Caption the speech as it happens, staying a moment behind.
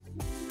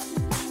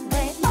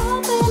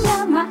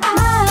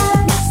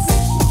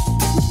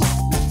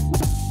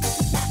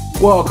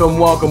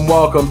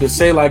Welcome to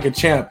Say Like a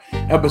Champ,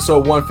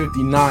 episode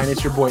 159.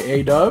 It's your boy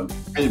A-Dub.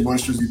 Hey, boy,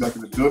 Strizzy back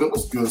in the building.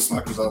 What's good,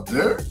 slackers out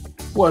there?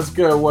 What's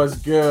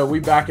good?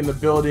 We back in the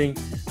building.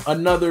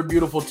 Another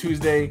beautiful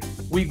Tuesday.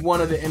 Week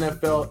 1 of the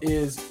NFL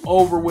is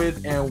over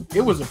with, and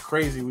it was a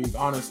crazy week,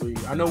 honestly.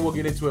 I know we'll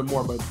get into it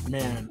more, but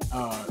man,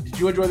 did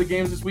you enjoy the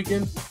games this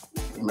weekend?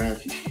 Man,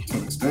 to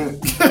an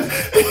extent.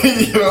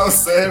 You know what I'm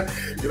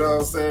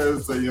saying?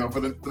 So, for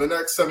the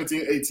next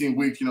 17, 18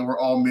 weeks, we're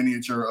all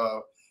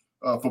miniature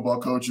football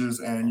coaches,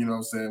 and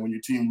when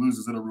your team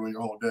loses, it'll ruin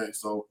your whole day.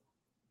 So,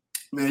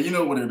 man, you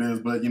know what it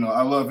is, but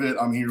I love it.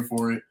 I'm here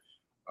for it,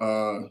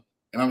 and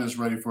I'm just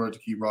ready for it to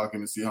keep rocking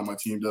and see how my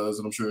team does.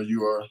 And I'm sure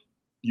you're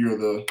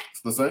the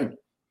same.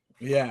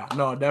 Yeah,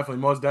 no,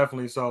 definitely, most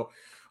definitely. So,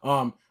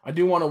 I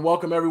do want to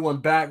welcome everyone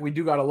back. We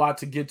do got a lot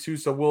to get to,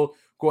 so we'll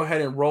go ahead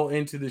and roll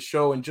into the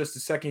show in just a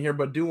second here.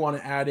 But do want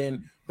to add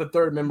in the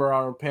third member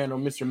of our panel,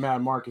 Mr.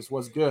 Mad Marcus.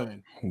 What's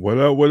good? What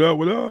up?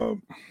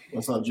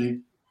 What's up,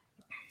 G?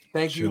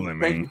 Thank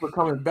you for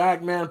coming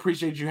back, man.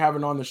 Appreciate you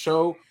having on the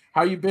show.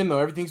 How you been though?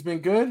 Everything's been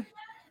good?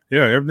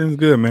 Yeah, everything's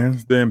good, man.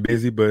 Staying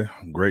busy, but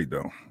great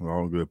though. We're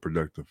all good,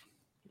 productive.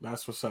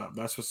 That's what's up.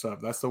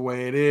 That's the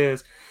way it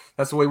is.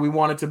 That's the way we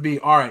want it to be.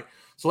 All right.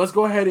 So let's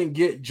go ahead and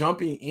get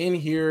jumping in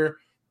here.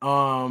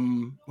 Let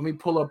me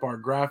pull up our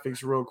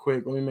graphics real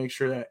quick. Let me make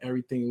sure that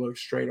everything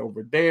looks straight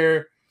over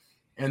there.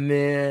 And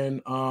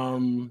then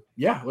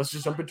let's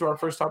just jump into our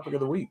first topic of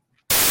the week.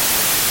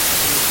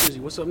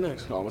 What's up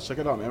next? Oh, let's check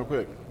it out, man, real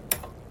quick.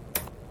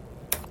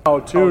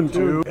 Tune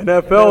to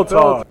NFL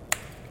Talk.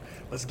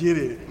 Let's get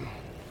it.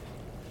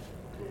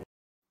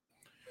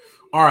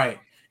 All right.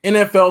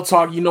 NFL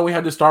Talk. We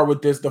had to start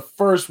with this. The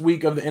first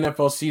week of the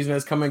NFL season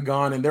has come and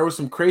gone, and there were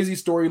some crazy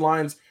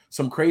storylines,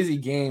 some crazy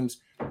games.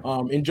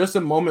 In just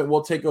a moment,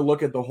 we'll take a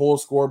look at the whole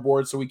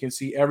scoreboard so we can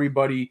see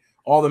everybody,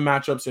 all the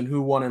matchups, and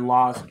who won and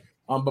lost.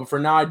 But for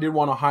now, I did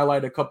want to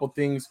highlight a couple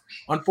things.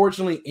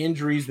 Unfortunately,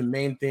 injuries, the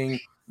main thing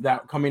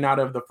that coming out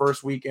of the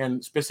first week,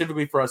 and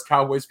specifically for us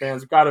Cowboys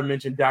fans, we've got to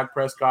mention Dak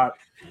Prescott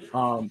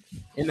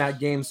in that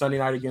game Sunday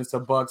night against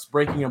the Bucs,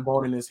 breaking a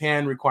bone in his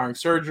hand, requiring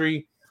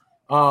surgery.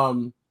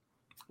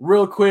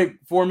 Real quick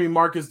for me,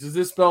 Marcus, does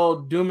this spell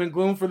doom and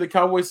gloom for the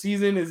Cowboys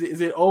season? Is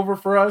it over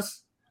for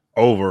us?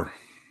 Over.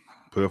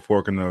 Put a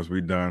fork in us.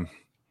 We done.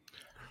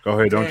 Go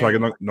ahead. Don't try to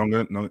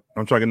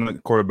get no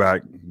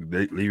quarterback.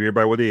 Leave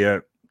everybody where they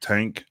at.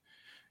 Tank.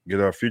 Get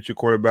a future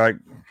quarterback.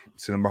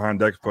 Sit him behind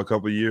Dak for a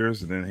couple of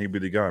years, and then he'd be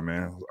the guy,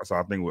 man. So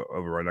I think we're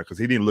over right now because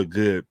he didn't look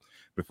good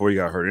before he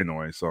got hurt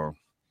anyway. So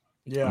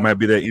it might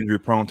be that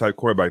injury-prone type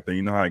quarterback thing.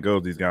 You know how it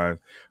goes. These guys.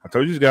 I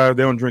told you, these guys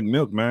they don't drink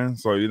milk, man.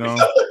 So you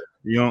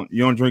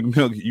don't drink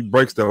milk. You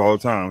break stuff all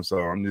the time. So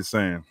I'm just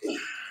saying.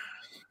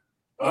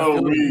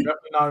 Definitely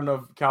not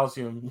enough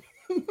calcium.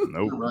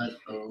 Nope. Right.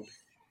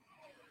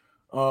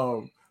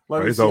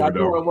 Let me see. I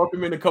do want to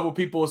welcome in a couple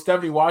people.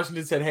 Stephanie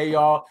Washington said, "Hey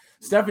y'all,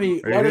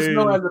 Stephanie, let us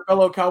know as a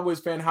fellow Cowboys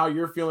fan how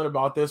you're feeling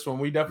about this one.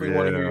 We definitely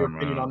want to hear your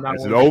opinion on that.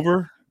 Is it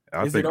over?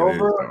 Is it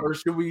over, or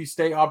should we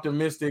stay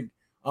optimistic?"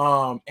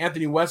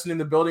 Anthony Weston in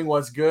the building.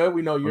 What's good?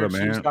 We know your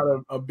Chiefs got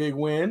a big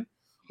win.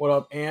 What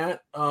up, Ant?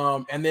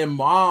 And then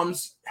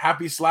Moms,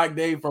 happy Slack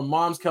Day from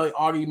Moms, Kelly,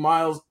 Augie,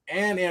 Miles,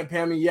 and Aunt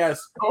Pammy.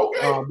 Yes,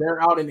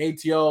 they're out in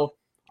ATL.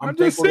 I'm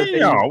just saying,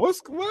 y'all. What's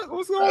going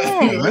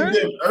on, man?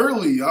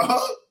 Early, huh?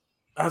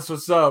 That's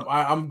what's up.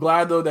 I'm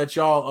glad though that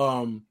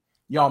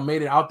y'all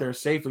made it out there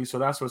safely. So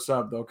that's what's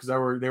up though, because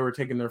they were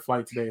taking their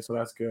flight today. So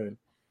that's good.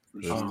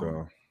 For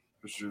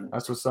sure.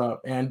 That's what's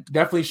up. And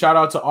definitely shout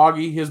out to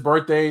Augie. His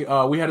birthday.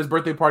 We had his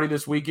birthday party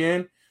this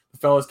weekend. The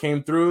fellas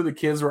came through. The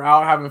kids were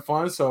out having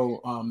fun.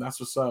 So that's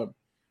what's up.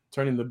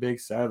 Turning the big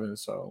 7.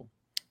 So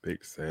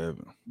big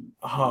 7.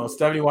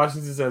 Stephanie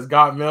Washington says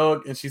got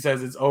milk, and she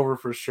says it's over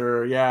for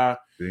sure. Yeah.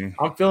 See?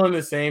 I'm feeling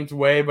the same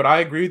way, but I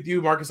agree with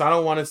you, Marcus. I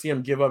don't want to see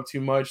him give up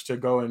too much to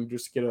go and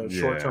just get a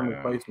short-term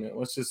replacement.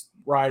 Let's just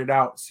ride it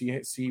out,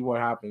 see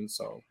what happens.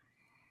 So,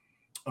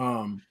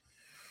 all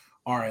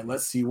right,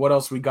 let's see what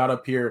else we got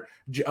up here.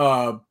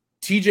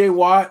 TJ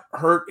Watt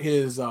hurt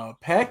his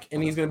pec,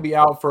 and he's going to be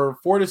out for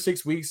 4 to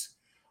 6 weeks.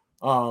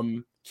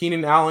 Keenan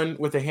Allen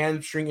with a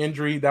hamstring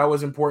injury. That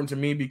was important to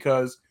me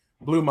because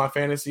blew my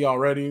fantasy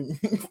already.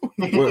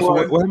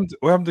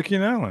 What happened to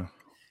Keenan Allen?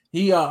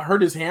 He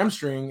hurt his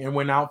hamstring and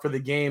went out for the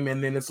game,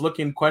 and then it's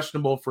looking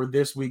questionable for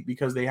this week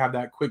because they have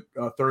that quick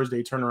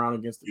Thursday turnaround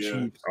against the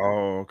Chiefs.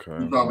 Oh, okay.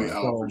 He's probably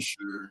out for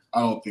sure. I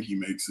don't think he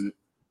makes it.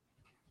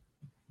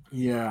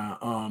 Yeah,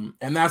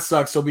 and that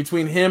sucks. So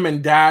between him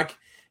and Dak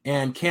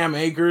and Cam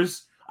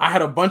Akers, I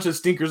had a bunch of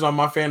stinkers on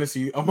my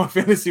fantasy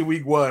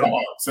week 1.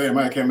 Oh, same.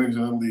 I had Cam Akers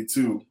in the league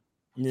too.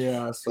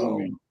 Yeah, so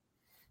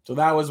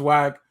that was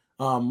whack.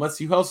 Let's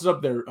see who else is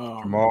up there.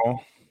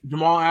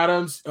 Jamal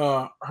Adams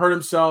hurt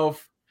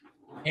himself.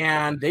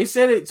 And they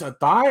said it's a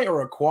thigh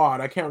or a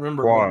quad. I can't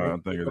remember. Quad, I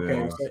think it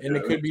is. And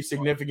it could be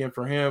significant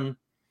for him.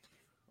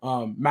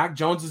 Mac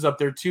Jones is up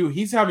there too.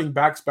 He's having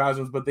back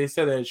spasms, but they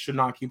said that it should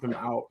not keep him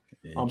out.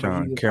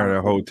 Trying to carry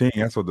that whole team.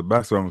 That's what the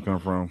back spasms come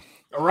from.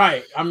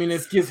 Right. I mean,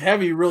 it gets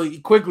heavy really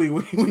quickly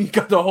when you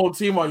got the whole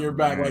team on your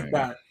back like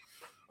that.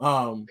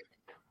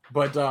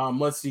 But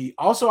let's see.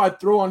 Also, I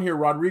threw on here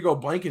Rodrigo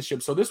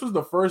Blankenship. So this was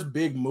the first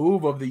big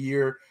move of the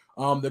year.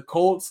 The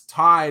Colts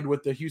tied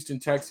with the Houston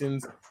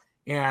Texans,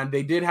 and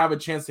they did have a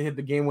chance to hit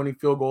the game-winning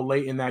field goal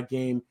late in that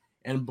game,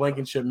 and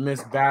Blankenship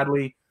missed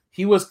badly.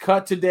 He was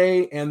cut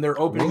today, and they're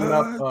opening it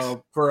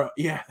up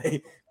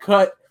they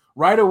cut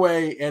right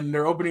away, and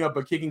they're opening up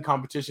a kicking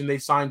competition. They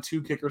signed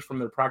 2 kickers from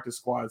their practice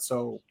squad.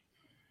 So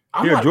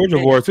Georgia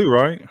boy too,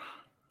 right?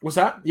 What's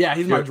that? Yeah,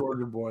 he's my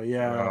Georgia boy.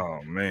 Yeah.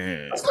 Oh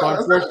man, that's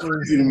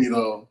crazy to me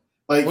though.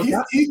 Like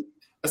I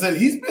said,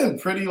 he's been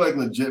pretty like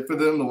legit for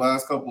them the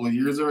last couple of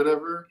years or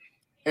whatever,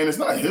 and it's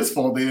not his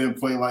fault they didn't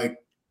play like,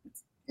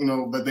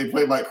 that they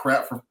played like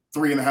crap for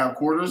 3.5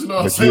 quarters. You know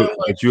what I'm saying?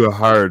 But you are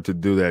hired to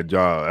do that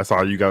job. That's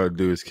all you got to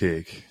do is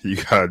kick. You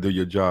got to do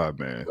your job,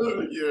 man.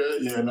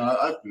 No,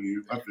 I feel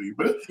you.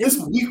 But it's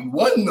week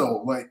 1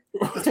 though. Like,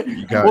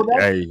 you got.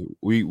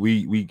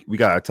 We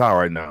got a tie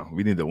right now.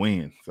 We need to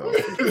win. So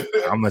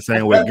I'm not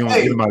saying get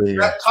them out of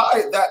here.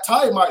 That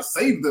tie might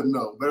save them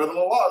though. Better than a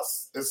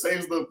loss. It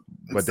saves them.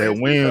 But that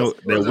win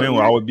will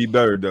always be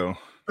better though.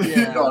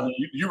 Yeah. No,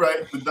 you're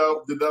right.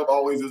 The dub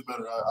always is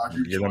better. I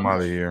agree. Get them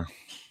out of here.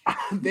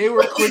 They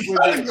were quick with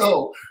it.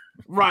 Go.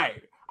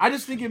 Right. I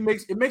just think it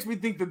makes me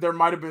think that there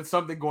might have been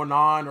something going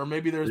on, or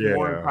maybe there's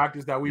more in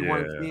practice that we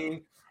weren't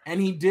seeing.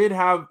 And he did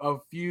have a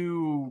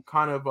few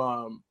kind of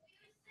I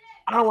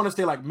don't want to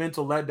say like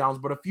mental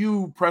letdowns, but a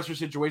few pressure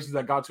situations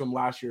that got to him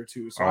last year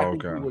too. So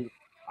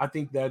I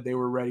think that they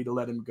were ready to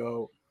let him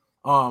go.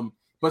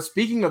 But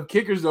speaking of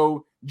kickers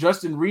though,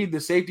 Justin Reed,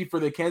 the safety for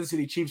the Kansas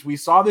City Chiefs, we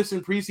saw this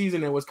in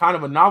preseason. It was kind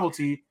of a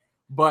novelty,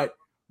 but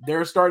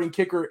their starting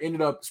kicker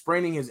ended up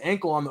spraining his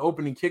ankle on the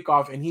opening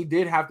kickoff, and he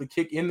did have to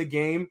kick in the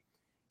game,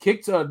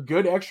 kicked a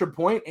good extra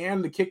point,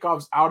 and the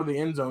kickoff's out of the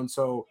end zone.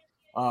 So,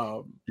 I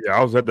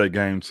was at that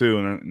game too,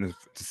 and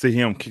to see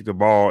him kick the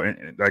ball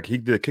and like he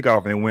did a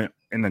kickoff and it went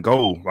in the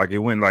goal, like it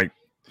went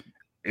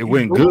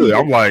good.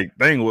 I'm like,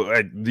 dang,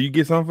 do you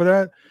get something for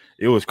that?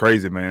 It was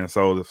crazy, man.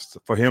 So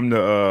for him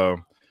to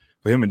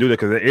do that,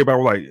 because everybody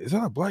was like, "Is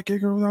that a black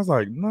kicker?" And I was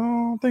like, "No, I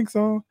don't think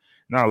so."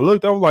 And I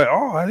looked, I was like,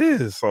 "Oh, it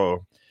is."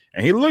 So.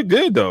 And he looked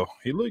good, though.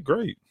 He looked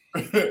great.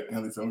 And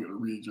they tell him to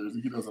read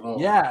jersey. He does it all.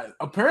 Yeah.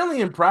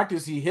 Apparently, in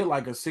practice, he hit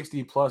like a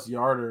 60-plus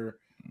yarder.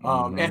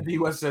 Anthony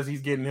West says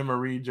he's getting him a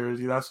Reed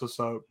jersey. That's what's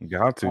up. You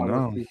got to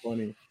know. That's pretty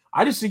funny.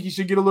 I just think he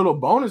should get a little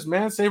bonus,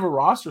 man. Save a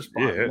roster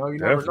spot. Yeah, you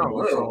never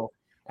know. So,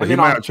 but he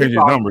might have changed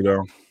his number,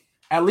 though.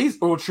 At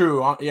least,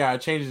 true. It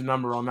changed his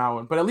number on that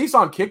one. But at least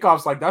on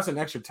kickoffs, like that's an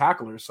extra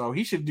tackler. So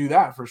he should do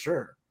that for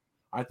sure,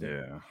 I think.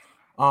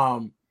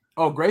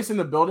 Yeah. Grace in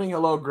the building.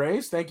 Hello,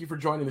 Grace. Thank you for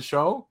joining the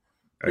show.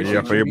 For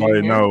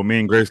everybody to know, me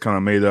and Grace kind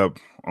of made up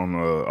on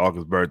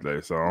August's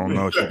birthday, so I don't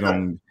know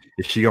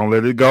if she gonna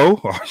let it go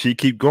or she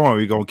keep going.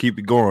 We gonna keep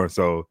it going.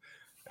 So,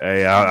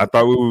 hey, I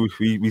thought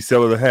we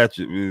settled the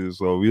hatchet,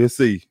 so we'll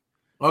see.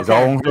 Okay. It's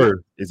all on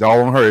her. It's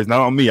all on her. It's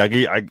not on me.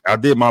 I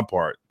did my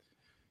part.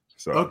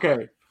 So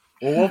okay,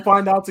 well we'll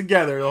find out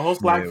together. The whole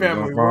Slack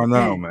family. We'll find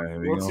out, man.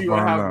 We'll see what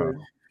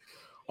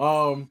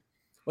happens.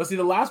 Let's see.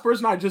 The last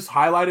person I just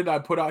highlighted, I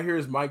put out here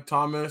is Mike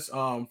Thomas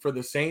for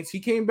the Saints.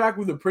 He came back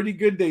with a pretty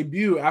good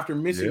debut after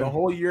missing a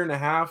whole year and a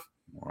half,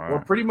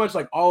 or pretty much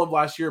like all of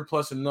last year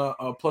plus a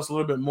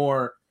little bit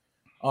more.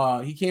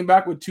 He came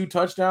back with 2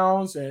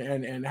 touchdowns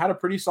and had a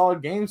pretty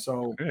solid game.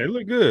 So it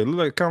looked good. It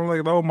looked kind of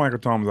like the old Michael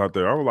Thomas out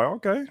there. I was like,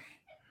 okay.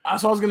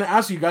 That's what I was going to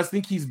ask you. You guys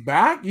think he's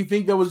back? You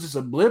think that was just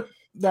a blip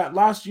that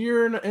last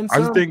year in I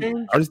just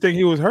think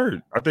he was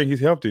hurt. I think he's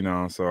healthy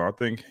now, so I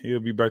think he'll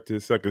be back to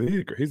his second.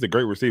 He's a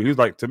great receiver. He was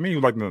like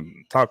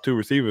the top 2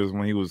 receivers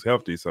when he was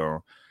healthy,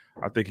 so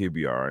I think he'll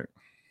be all right.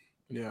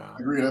 Yeah, I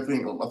agree. I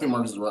think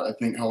Marcus is right. I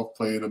think health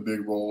played a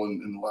big role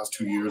in the last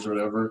 2 years or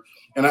whatever,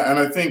 and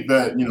I think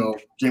that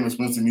Jameis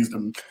Winston needs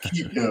to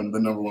keep him the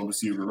number 1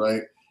 receiver,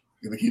 right?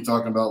 They keep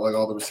talking about like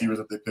all the receivers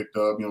that they picked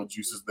up.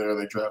 Juice is there.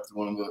 They drafted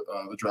one of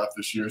the draft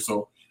this year,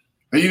 so.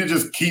 They need to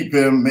just keep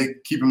him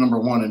number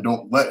 1 and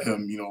don't let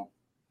him,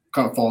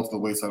 kind of fall to the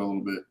wayside a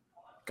little bit.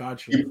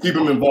 Gotcha. Keep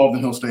him involved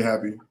and he'll stay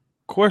happy.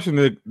 Question: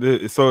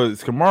 so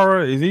is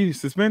Kamara? Is he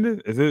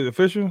suspended? Is it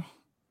official?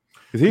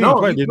 Because he didn't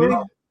play, did he?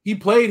 He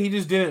played. He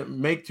just didn't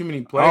make too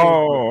many plays.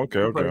 Oh,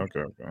 okay.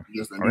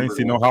 I didn't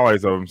see no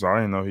highlights of him, so I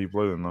didn't know he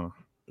played or not.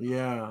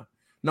 Yeah,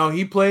 no,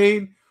 he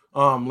played.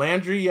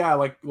 Landry,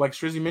 like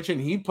Strizzy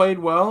mentioned, he played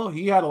well.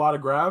 He had a lot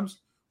of grabs.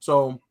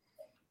 So.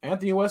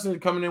 Anthony Weston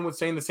coming in with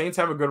saying the Saints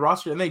have a good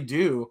roster, and they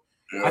do.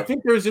 Yeah. I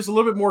think there's just a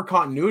little bit more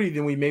continuity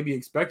than we maybe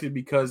expected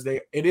because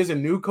it is a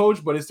new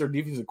coach, but it's their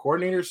defensive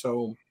coordinator.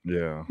 So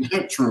yeah,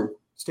 true.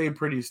 Stayed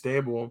pretty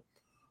stable.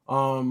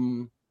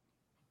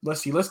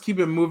 Let's see. Let's keep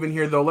it moving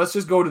here, though. Let's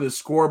just go to the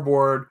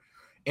scoreboard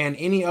and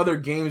any other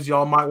games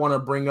y'all might want to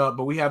bring up.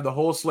 But we have the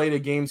whole slate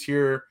of games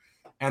here,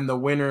 and the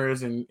winner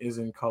is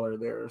in color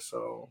there.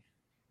 So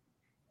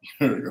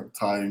there you go,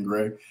 Ty and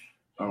Gray.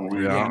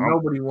 Yeah,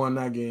 nobody won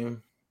that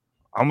game.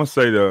 I'm gonna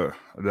say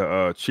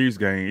the Chiefs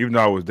game, even though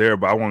I was there,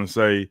 but I want to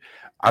say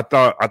I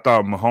thought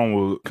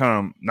Mahomes would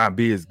kind of not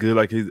be as good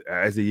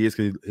as he is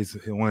because he's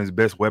one of his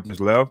best weapons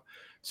left.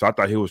 So I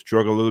thought he would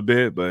struggle a little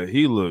bit, but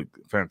he looked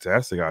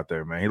fantastic out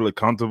there, man. He looked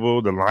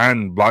comfortable. The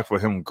line blocked for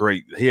him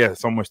great. He had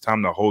so much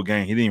time the whole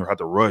game. He didn't even have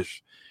to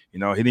rush. He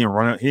didn't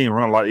run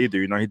a lot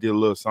either. He did a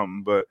little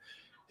something, but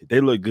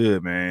they look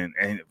good, man.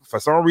 And for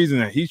some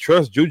reason, he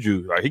trusts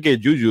Juju. Like he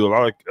gave Juju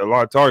a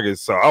lot of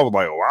targets. So I was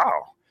like,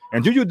 wow.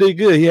 And Juju did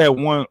good. He had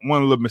one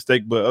little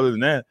mistake, but other than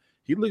that,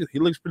 he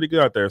looks pretty good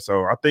out there.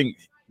 So I think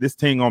this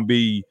team gonna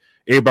be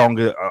everybody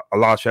gonna get a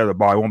lot of share of the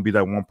ball. It won't be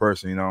that one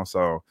person,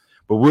 So,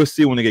 but we'll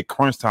see when they get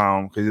crunch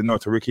time because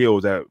Tyreek Hill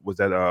was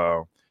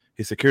that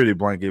his security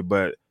blanket,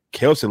 but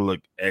Kelsey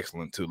looked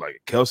excellent too.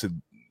 Like Kelsey,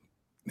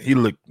 he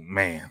looked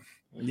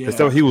the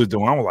stuff he was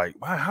doing. I was like,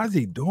 wow, how's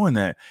he doing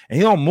that? And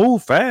he don't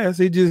move fast.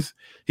 He just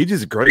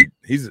great.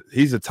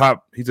 He's a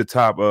top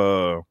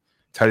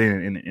tight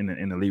end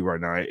in the league right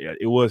now.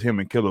 It was him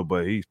and Kittle,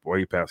 but he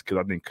passed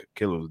Kittle. I think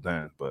Kittle was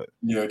done, but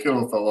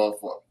Kittle fell off.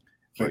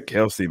 But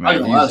Kelsey,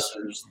 man,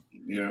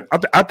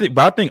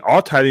 I think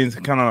all tight ends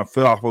kind of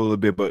fell off a little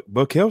bit,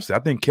 but Kelsey, I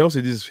think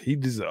Kelsey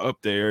just up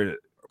there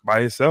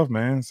by himself,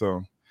 man.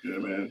 So yeah,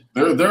 man,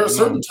 there are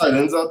certain tight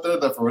ends out there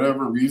that for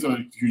whatever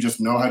reason you just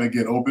know how to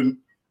get open.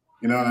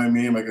 You know what I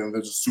mean? Like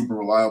they're just super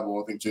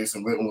reliable. I think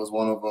Jason Witten was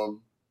one of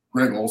them.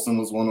 Greg Olsen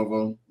was one of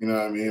them. You know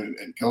what I mean?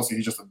 And Kelsey,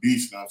 he's just a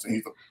beast. You know what I'm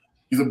saying?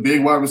 He's a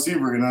big wide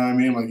receiver, you know what I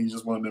mean? Like he's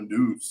just one of them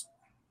dudes.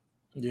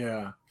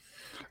 Yeah.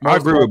 I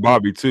agree with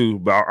Bobby too,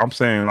 but I'm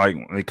saying like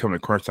when they come to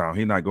crunch time,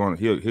 he's not going.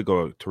 He'll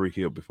go Tyreek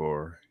Hill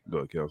before he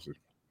go Kelsey.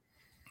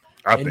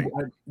 I think.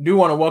 I do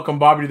want to welcome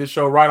Bobby to the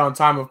show right on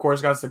time. Of course,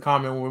 got to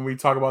comment when we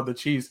talk about the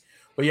Chiefs,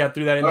 but yeah,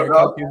 threw that in there.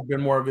 Kelsey's been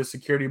more of a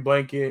security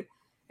blanket,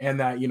 and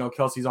that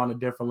Kelsey's on a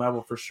different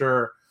level for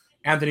sure.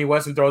 Anthony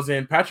Weston throws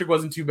in. Patrick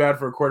wasn't too bad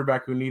for a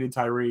quarterback who needed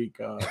Tyreek.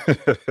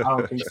 I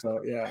don't think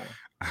so. Yeah.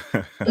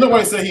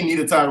 Nobody said he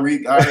needed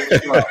Tyreek.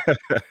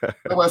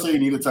 Nobody said he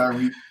needed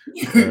Tyreek.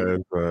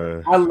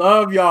 I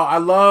love y'all. I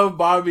love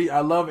Bobby.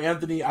 I love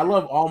Anthony. I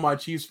love all my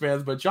Chiefs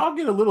fans, but y'all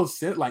get a little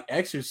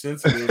extra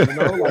sensitive,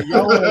 Like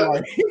y'all are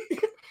like,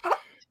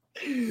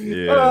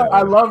 yeah.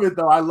 I love it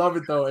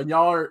though. And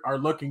y'all are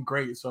looking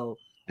great. So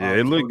yeah,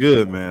 it look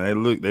good,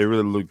 man. They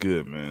really look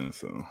good, man.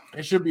 So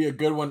it should be a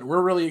good one.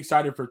 We're really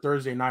excited for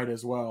Thursday night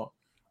as well.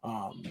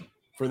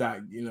 For that,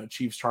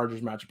 Chiefs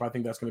Chargers matchup. I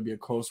think that's going to be a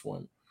close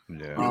one.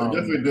 Yeah, they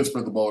definitely did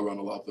spread the ball around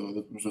a lot, though,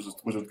 which was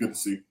good to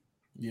see.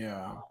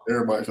 Yeah.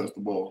 Everybody touched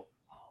the ball.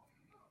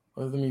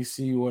 Let me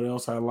see what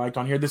else I liked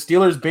on here. The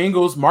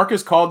Steelers-Bengals.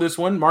 Marcus called this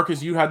one.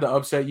 Marcus, you had the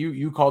upset.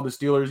 You called the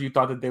Steelers. You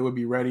thought that they would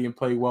be ready and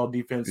play well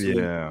defensively.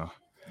 Yeah.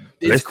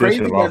 They still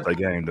should have lost that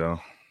game, though.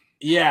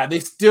 Yeah, I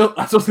was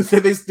supposed to say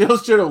they still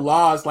should have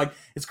lost. Like,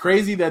 it's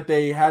crazy that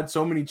they had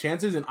so many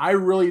chances, and I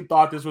really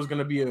thought this was going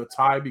to be a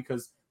tie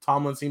because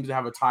Tomlin seems to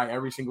have a tie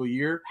every single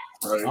year.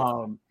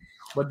 Right.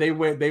 But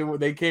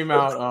they came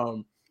out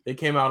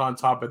on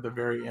top at the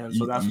very end,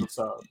 so that's what's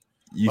up.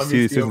 You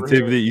see the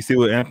sensitivity. You see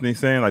what Anthony's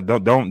saying. Like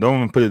don't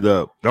even put it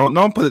up. Don't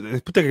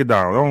take it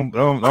down. Don't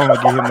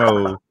give him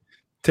no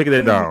take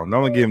it down.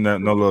 Don't give him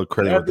no little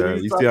credit with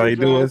that. You see how he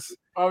do it?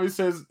 Always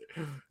says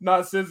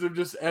not sensitive,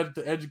 just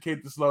to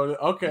educate the slow.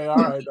 Okay, all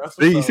right. That's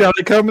you see how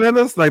they coming at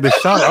us like the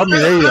shot. I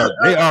mean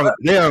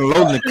they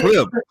unloading the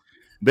clip.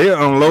 They're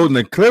unloading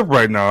the clip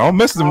right now. Don't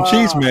mess with them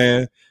Chiefs,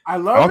 man. I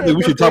don't think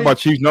we should talk about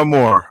Chiefs no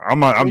more. I'm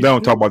done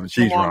with talking about the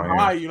Chiefs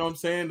right here. You know what I'm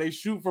saying? They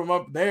shoot from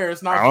up there.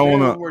 It's not. I don't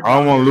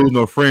want to lose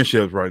no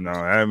friendships right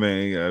now. I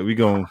mean, we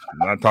gonna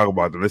not talk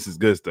about them. This is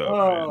good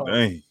stuff,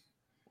 man.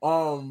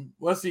 Dang.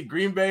 Let's see.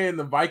 Green Bay and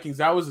the Vikings.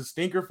 That was a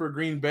stinker for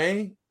Green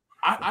Bay.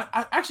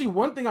 I actually,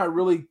 one thing I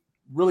really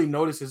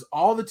noticed is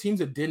all the teams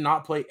that did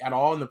not play at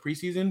all in the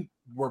preseason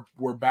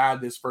were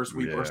bad this first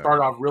week. Or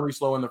started off really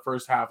slow in the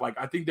first half. Like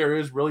I think there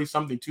is really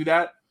something to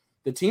that.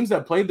 The teams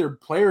that played their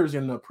players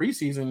in the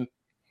preseason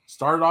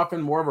started off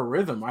in more of a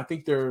rhythm. I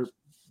think they're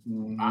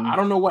I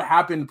don't know what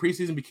happened.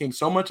 Preseason became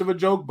so much of a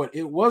joke, but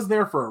it was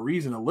there for a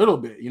reason, a little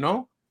bit,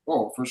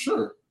 Oh, for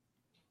sure.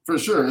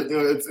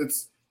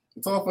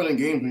 It's all fun and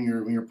games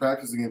when you're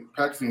practicing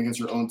against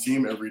your own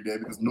team every day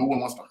because no one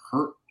wants to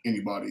hurt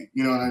anybody.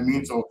 You know what I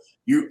mean? So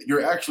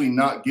you're actually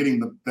not getting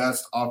the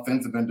best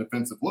offensive and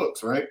defensive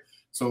looks, right?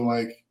 So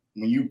like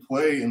when you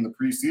play in the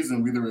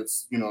preseason, whether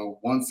it's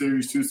 1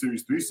 series, 2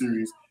 series, 3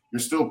 series, you're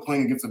still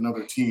playing against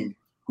another team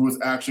who is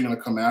actually going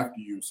to come after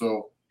you.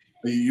 So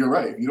you're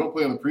right. If you don't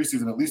play in the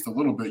preseason at least a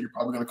little bit, you're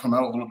probably going to come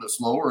out a little bit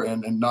slower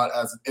and not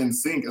as in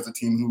sync as a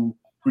team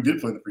who did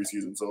play the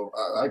preseason. So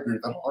I agree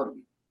with that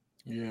wholeheartedly.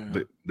 Yeah.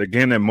 The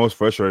game that most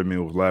frustrated me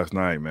was last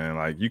night, man.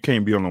 Like you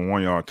can't be on the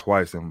 1 yard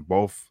twice and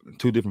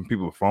two different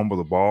people fumble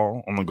the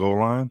ball on the goal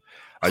line.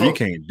 Like you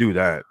can't do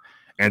that.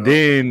 And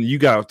then you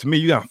got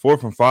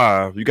 4th and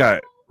 5. You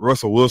got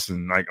Russell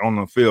Wilson like on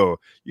the field.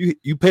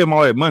 You pay him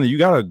all that money. You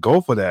gotta go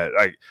for that.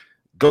 Like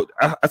go.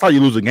 That's how you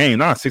lose a game.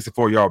 Not a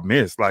 64-yard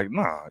miss. Like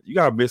nah, you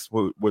gotta miss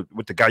with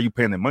the guy you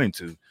paying the money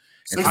to.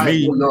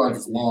 64 yards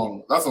is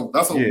long. That's a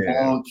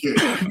long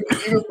kick.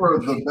 Even for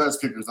the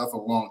best kickers, that's a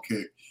long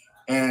kick.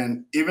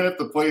 And even if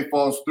the play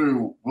falls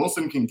through,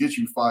 Wilson can get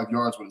you 5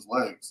 yards with his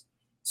legs.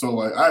 So,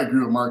 like, I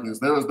agree with Marcus.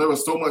 There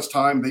was so much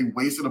time. They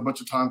wasted a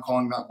bunch of time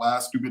calling that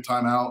last stupid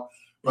timeout.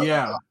 But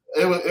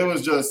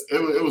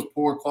it was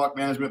poor clock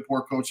management,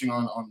 poor coaching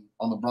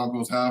on the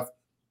Broncos half.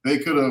 They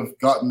could have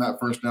gotten that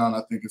first down.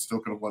 I think it still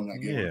could have won that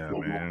game. Yeah,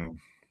 man.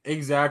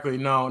 Exactly.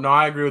 No,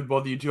 I agree with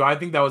both of you too. I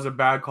think that was a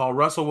bad call.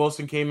 Russell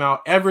Wilson came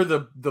out, ever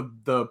the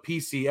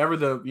PC, ever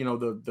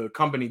the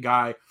company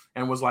guy,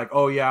 and was like,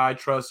 "Oh yeah, I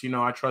trust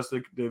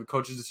the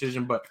coach's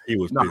decision," but it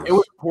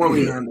was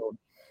poorly handled.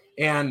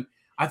 And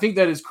I think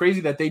that is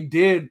crazy that they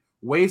did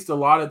waste a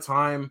lot of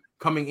time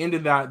coming into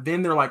that.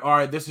 Then they're like, "All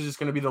right, this is just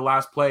going to be the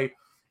last play,"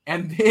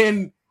 and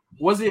then.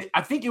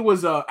 I think it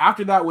was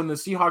after that when the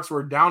Seahawks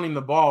were downing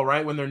the ball,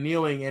 right? When they're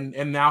kneeling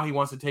and now he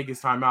wants to take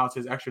his timeouts,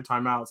 his extra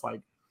timeouts.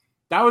 Like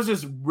that was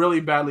just really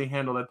badly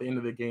handled at the end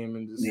of the game.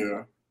 And just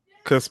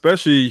because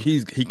especially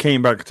he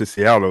came back to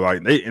Seattle.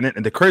 Like and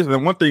the crazy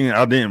one thing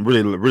I didn't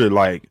really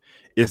like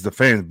is the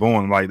fans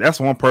booing. Like that's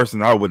one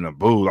person I wouldn't have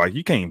booed. Like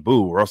you can't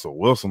boo Russell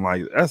Wilson.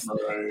 Like that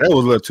was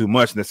a little too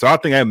much. And so I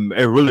think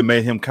it really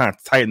made him kind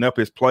of tighten up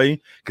his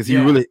play because he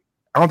really.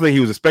 I don't think he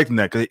was expecting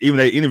that because even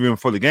they interviewed him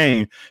for the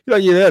game. He's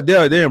like,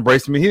 yeah, they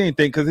embraced me. He didn't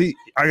think because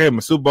I gave him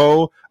a Super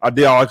Bowl. I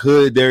did all I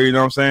could there, you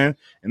know what I'm saying?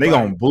 And they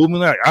gonna boo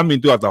me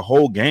throughout the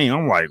whole game.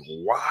 I'm like,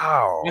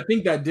 wow. I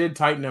think that did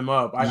tighten him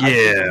up. I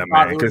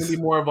man. It was gonna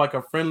be more of like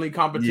a friendly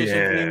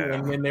competition thing,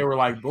 and then they were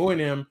like booing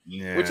him,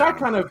 which I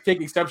kind of take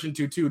exception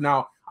to too.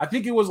 Now I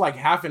think it was like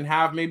half and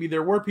half. Maybe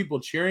there were people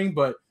cheering,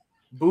 but.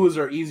 Boos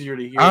are easier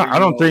to hear. I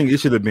don't think it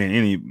should have been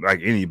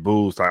any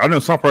boos. Like I know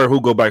some people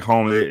who go back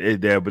home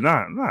there, but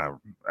not.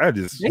 I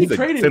just they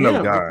traded him.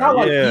 Guy. It's not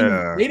like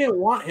they didn't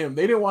want him.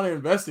 They didn't want to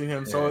invest in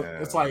him. So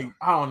it's like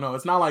I don't know.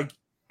 It's not like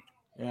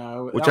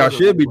Which I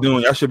should be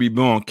doing. I should be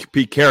booing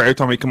Pete Carroll every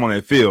time he come on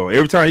that field.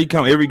 Every time he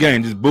come, every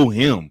game, just boo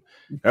him.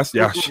 That's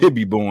y'all should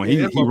be booing.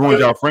 He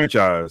ruins our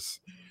franchise.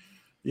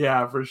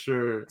 Yeah, for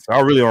sure. So I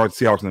really don't like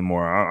the Seahawks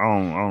anymore. I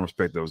don't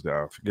respect those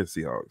guys. Forget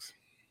the Seahawks.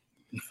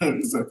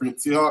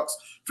 Seahawks.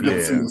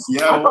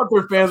 I thought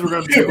their fans were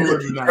going to be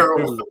cooler than that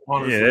too,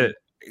 honestly. Yeah,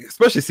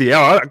 especially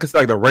Seattle. I could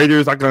like the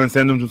Raiders. I can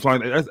understand them just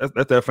like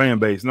that's their fan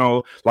base.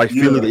 No, like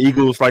Philly, the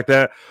Eagles, like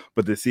that.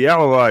 But the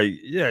Seattle, like,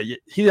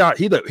 he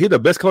the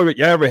best quarterback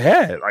you ever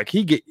had. Like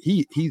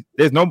he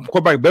there's no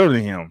quarterback better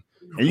than him.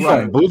 And you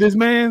gonna boo this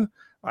man?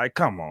 Like,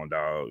 come on,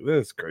 dog.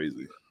 That's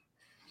crazy.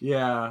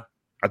 Yeah.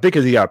 I think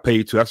because he got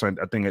paid too. That's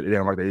what I think they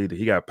don't like that either.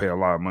 He got paid a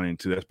lot of money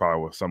too. That's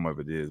probably what some of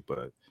it is,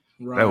 but.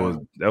 Right.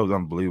 That was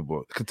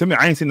unbelievable. Cause to me,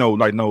 I ain't seen no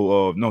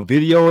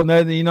video or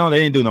nothing. You know, they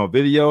didn't do no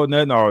video or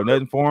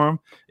nothing for him.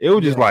 It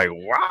was just like,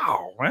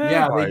 wow, man.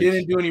 Yeah, they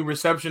didn't do any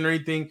reception or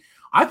anything.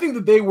 I think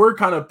that they were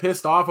kind of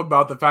pissed off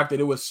about the fact that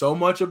it was so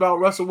much about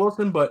Russell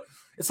Wilson, but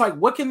it's like,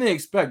 what can they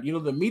expect? You know,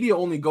 the media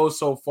only goes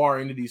so far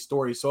into these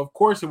stories. So of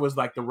course it was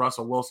like the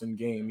Russell Wilson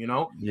game, you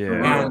know?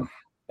 Yeah. And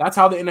that's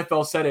how the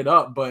NFL set it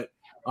up. But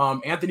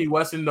Anthony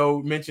Weston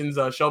though mentions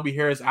Shelby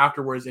Harris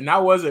afterwards, and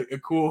that was a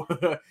cool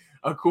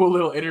a cool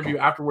little interview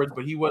afterwards,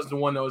 but he was the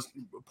one that was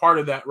part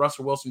of that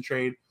Russell Wilson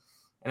trade.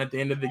 And at the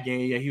end of the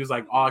game, he was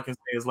like, all I can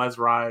say is let's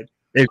ride.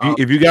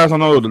 If you guys don't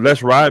know what the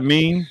let's ride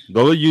mean,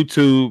 go to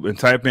YouTube and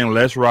type in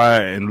let's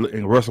ride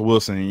and Russell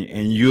Wilson,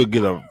 and you'll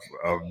get a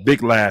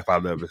big laugh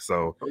out of it.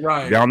 So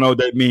if y'all know what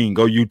that mean,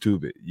 go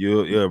YouTube it.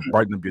 You'll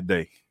brighten up your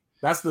day.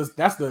 That's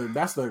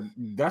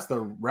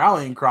the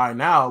rallying cry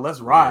now.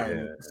 Let's ride.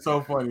 Yeah. It's so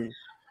funny.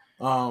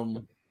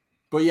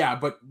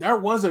 But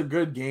that was a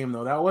good game,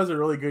 though. That was a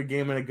really good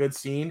game and a good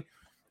scene.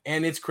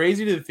 And it's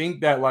crazy to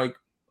think that, like,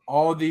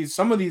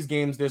 some of these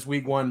games this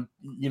week one,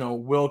 you know,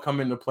 will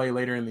come into play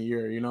later in the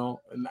year, you know?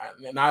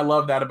 And I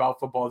love that about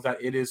football is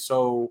that it is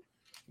so,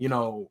 you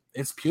know,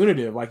 it's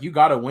punitive. Like, you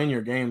got to win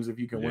your games if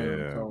you can win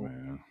them. So.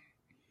 Man.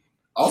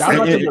 Go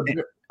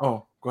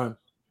ahead.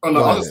 Oh,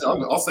 no,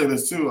 I'll say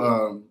this,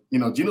 too. You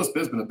know, Geno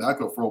Smith's been a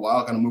backup for a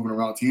while, kind of moving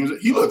around teams.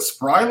 He looked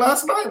spry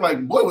last night.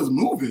 Like, boy was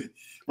moving.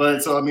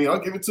 Like, so, I mean, I'll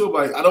give it to him.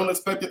 Like, I don't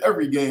expect it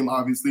every game,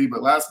 obviously,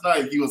 but last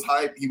night he was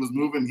hyped. He was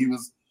moving.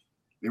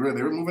 They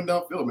were moving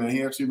downfield, man.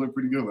 He actually looked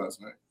pretty good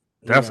last night.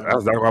 That's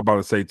what I'm about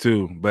to say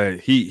too. But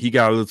he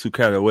got a little too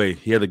carried away.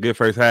 He had a good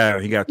first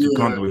half. He got too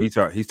comfortable. He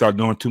started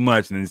doing too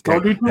much, and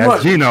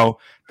that's Geno.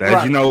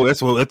 That's Geno. That's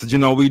the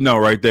Geno we know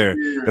right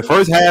there. Yeah. The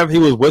first half he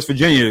was West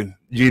Virginia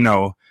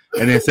Geno,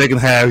 and then second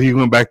half he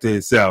went back to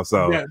himself.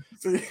 So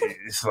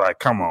it's like,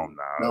 come on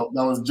now.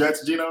 That was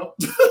Jets Geno.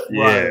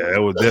 Yeah,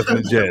 it was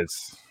definitely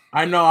Jets.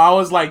 I know. I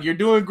was like, you're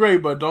doing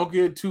great, but don't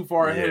get too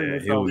far ahead of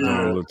yourself. He was doing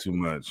a little too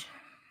much.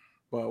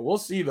 But we'll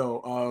see,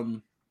 though.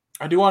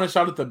 I do want to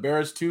shout out the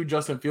Bears, too.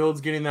 Justin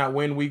Fields getting that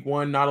win week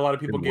one. Not a lot of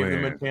people gave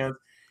him a chance.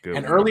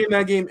 Early in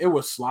that game, it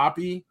was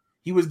sloppy.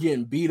 He was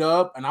getting beat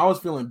up, and I was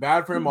feeling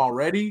bad for him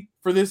already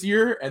for this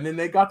year. And then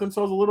they got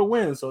themselves a little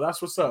win, so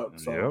that's what's up.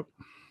 So,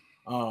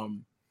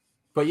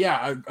 but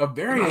yeah, a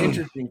very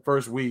interesting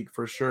first week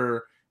for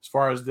sure, as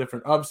far as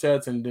different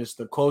upsets and just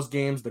the close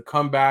games, the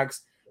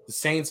comebacks. The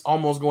Saints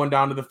almost going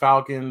down to the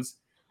Falcons.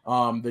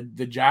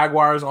 The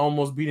Jaguars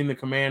almost beating the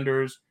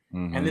Commanders.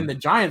 And then the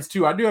Giants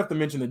too. I do have to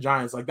mention the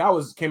Giants. Like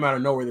that came out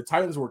of nowhere. The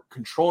Titans were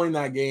controlling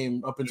that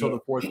game up until the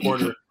fourth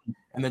quarter,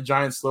 and the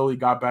Giants slowly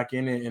got back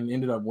in it and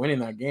ended up winning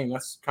that game.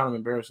 That's kind of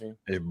embarrassing.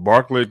 If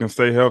Barkley can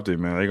stay healthy,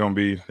 man, they're gonna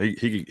be he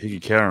can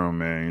carry them,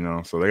 man. You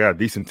know, so they got a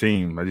decent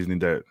team. I just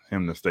need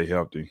him to stay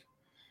healthy.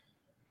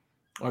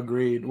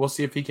 Agreed. We'll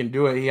see if he can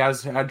do it. He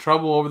has had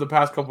trouble over the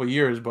past couple of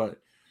years, but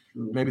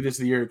maybe this is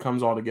the year it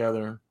comes all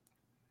together.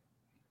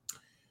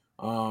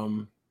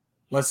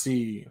 Let's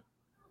see.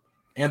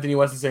 Anthony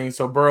West is saying,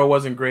 so Burrow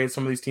wasn't great.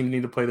 Some of these teams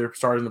need to play their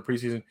starters in the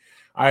preseason.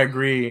 I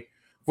agree.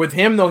 With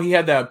him, though, he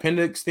had that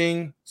appendix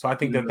thing, so I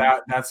think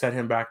that set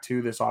him back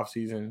too this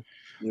offseason.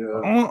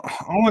 Yeah.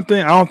 Only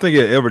thing I don't think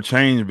it ever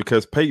changed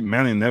because Peyton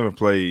Manning never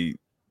played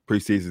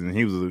preseason, and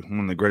he was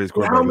one of the greatest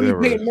quarterbacks How many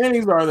ever. Peyton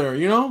Mannings are there?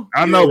 You know,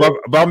 I know,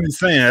 but I'm just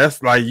saying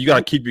that's like you got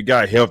to keep your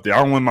guy healthy. I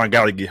don't want my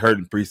guy to get hurt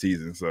in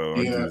preseason. So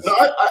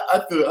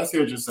I see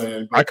what you're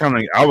saying. I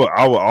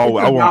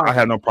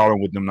had no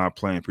problem with them not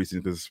playing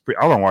preseason because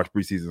I don't watch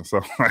preseason,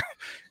 so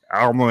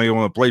I don't really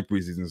want to play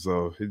preseason.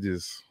 So it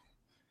just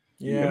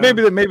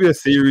maybe a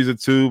series or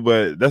two,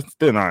 but that's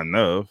still not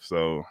enough.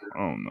 So I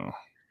don't know.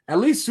 At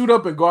least suit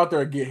up and go out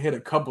there and get hit a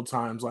couple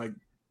times. Like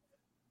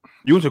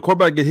you want your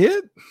quarterback to get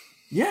hit?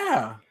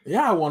 Yeah,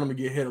 I want him to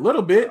get hit a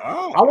little bit.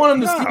 I want him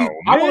to see.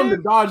 I want him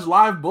to dodge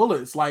live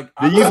bullets. Like,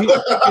 did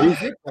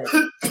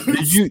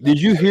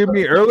you hear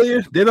me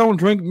earlier? They don't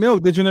drink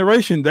milk. The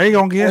generation they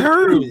gonna get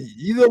hurt.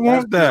 You don't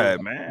want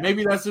that, man.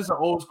 Maybe that's just an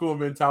old school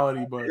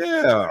mentality, but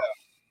yeah,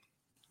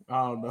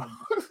 I don't know.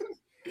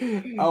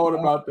 I want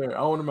him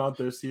out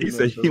there. He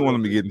said he want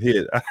him to get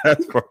hit.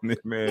 That's funny,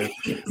 man.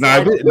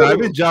 Now, if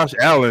it's Josh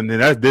Allen, then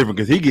that's different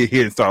because he get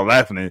hit and start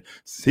laughing. And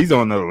he's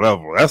on another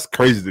level. That's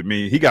crazy to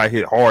me. He got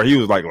hit hard. He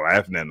was like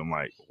laughing at him,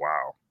 like,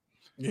 wow.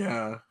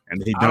 Yeah.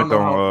 And he dunked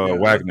on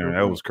Wagner.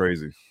 That was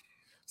crazy.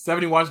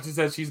 70 Washington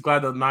says she's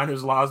glad the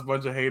Niners lost.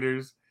 Bunch of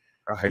haters.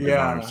 I hate the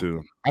Niners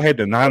too. I hate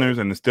the Niners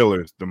and the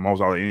Steelers the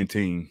most out of any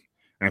team,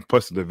 and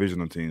plus the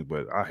divisional teams.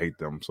 But I hate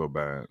them so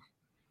bad.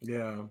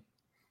 Yeah,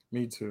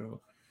 me too.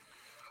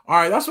 All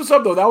right, that's what's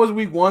up, though. That was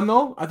week 1,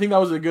 though. I think that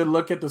was a good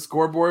look at the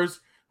scoreboards.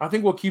 I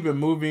think we'll keep it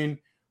moving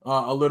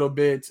a little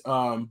bit,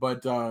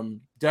 but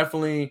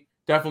definitely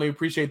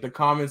appreciate the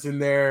comments in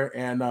there.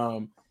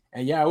 And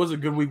yeah, it was a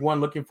good week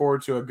 1. Looking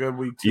forward to a good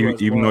week 2.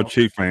 Even though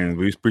Chief fans,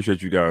 we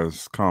appreciate you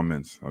guys'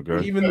 comments.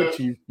 Okay, even the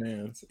Chiefs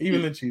fans.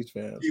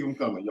 Keep them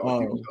coming,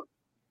 y'all.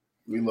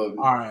 We love it.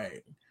 All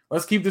right,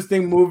 let's keep this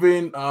thing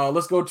moving.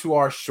 Let's go to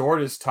our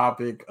shortest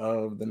topic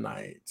of the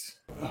night.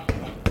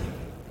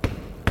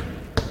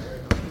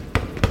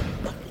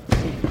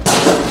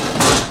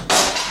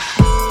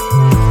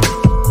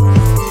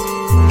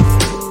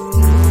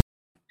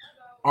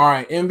 All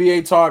right,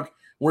 NBA talk.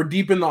 We're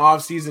deep in the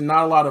offseason.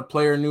 Not a lot of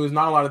player news,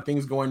 not a lot of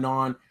things going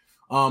on.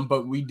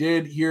 But we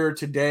did hear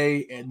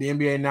today the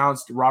NBA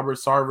announced Robert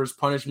Sarver's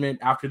punishment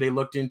after they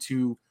looked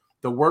into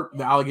the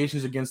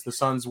allegations against the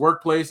Suns'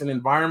 workplace and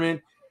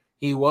environment.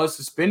 He was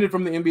suspended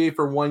from the NBA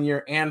for 1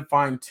 year and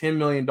fined $10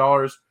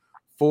 million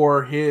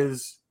for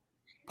his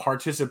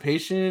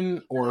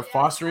participation or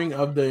fostering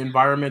of the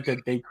environment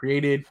that they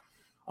created.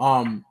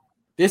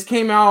 This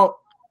came out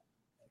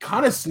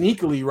kind of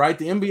sneakily, right?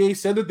 The NBA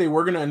said that they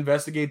were going to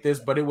investigate this,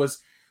 but it was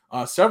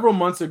several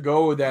months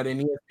ago that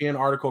an ESPN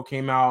article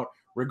came out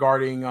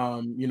regarding,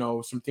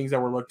 some things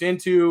that were looked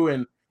into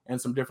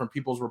and some different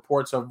people's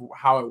reports of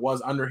how it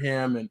was under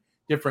him and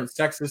different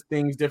sexist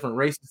things, different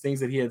racist things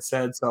that he had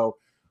said. So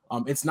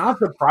it's not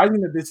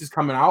surprising that this is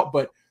coming out,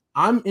 but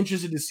I'm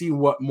interested to see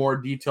what more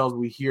details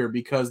we hear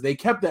because they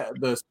kept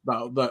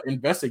the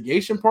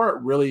investigation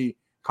part really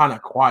kind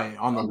of quiet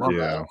on the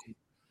level.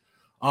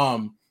 Yeah.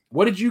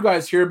 What did you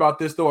guys hear about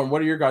this though, and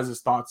what are your guys'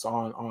 thoughts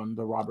on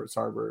the Robert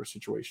Sarver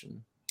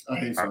situation? I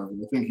hate Sarver.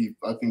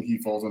 I think he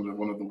falls under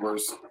one of the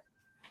worst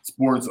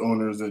sports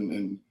owners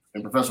in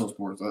professional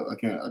sports.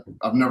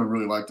 I've never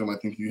really liked him. I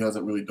think he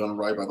hasn't really done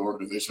right by the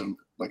organization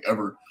like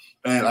ever.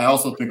 And I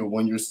also think a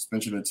 1 year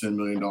suspension and $10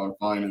 million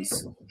fine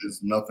is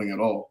nothing at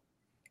all.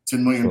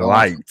 $10 million.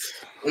 Light.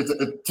 It's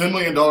 $10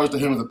 million to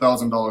him is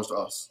 $1,000 to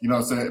us. You know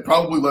what I'm saying?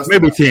 Probably less.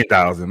 Maybe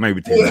 10,000. Maybe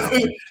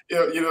 10,000.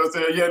 Yeah, you know what I'm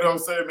saying? Yeah, you know what I'm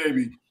saying?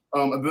 Maybe.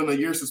 And then a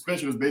year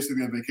suspension is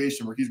basically a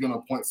vacation where he's going to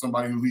appoint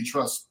somebody who he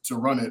trusts to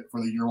run it for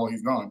the year while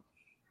he's gone.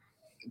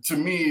 To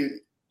me,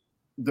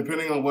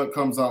 depending on what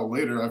comes out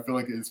later, I feel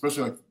like,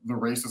 especially like the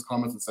racist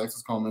comments and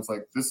sexist comments,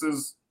 like this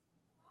is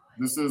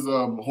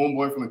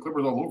homeboy from the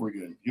Clippers all over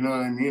again. You know what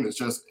I mean?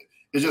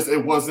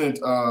 It wasn't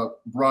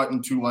brought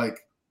into like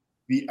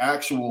the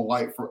actual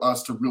light for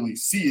us to really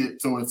see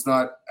it, so it's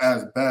not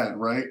as bad,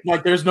 right?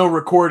 Like there's no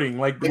recording,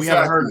 like we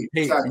haven't heard the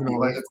tape. Exactly. You know,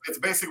 like it's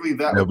basically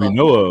that we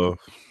know of.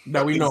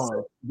 That we know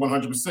of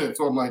 100%.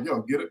 So I'm like,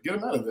 yo, get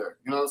him out of there.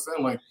 You know what I'm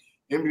saying? Like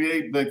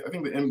NBA, like I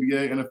think the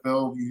NBA,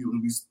 NFL,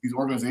 these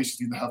organizations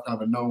need to have kind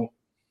of a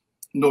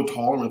no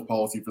tolerance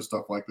policy for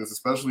stuff like this,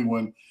 especially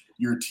when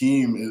your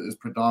team is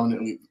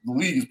predominantly, the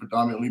league is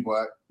predominantly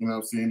black. You know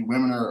what I'm saying?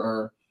 Women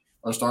are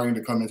are starting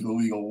to come into the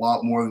league a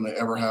lot more than they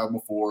ever have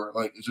before.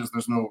 Like it's just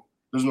there's no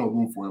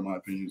room for it, in my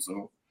opinion.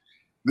 So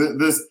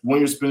this when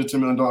you're spending $10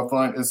 million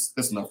fine,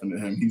 it's nothing to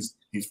him.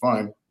 He's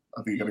fine.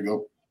 I think you gotta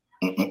go.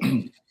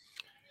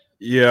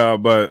 Yeah,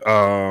 but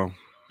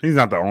he's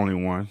not the only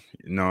one.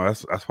 You know,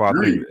 that's why I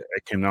think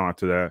it came down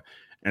to that.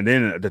 And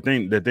then the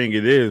thing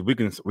it is, we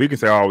can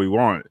say all we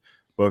want,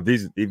 but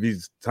if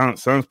these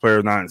Suns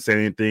players not saying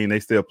anything, they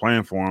still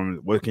playing for him.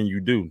 What can you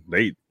do?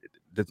 They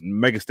just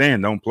make a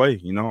stand, don't play,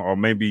 you know, or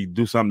maybe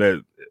do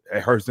something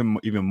that hurts them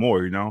even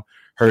more, you know,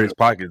 hurt his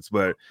pockets.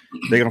 But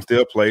they gonna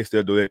still play,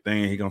 still do their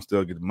thing, and he gonna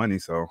still get the money.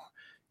 So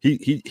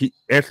he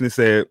Anthony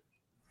said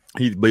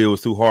he believed it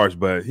was too harsh,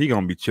 but he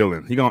gonna be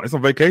chilling. It's a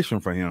vacation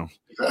for him.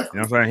 Exactly.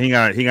 You know what I'm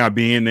saying? He got to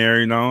be in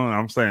there, you know.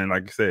 I'm saying,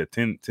 like I said,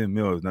 10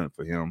 mil is nothing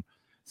for him.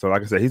 So,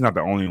 like I said, he's not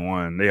the only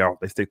one.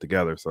 They stick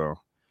together. So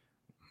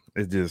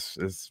it's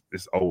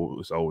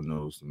old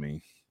news to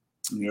me.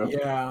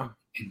 Yeah.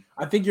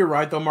 I think you're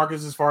right though,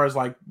 Marcus, as far as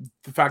like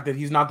the fact that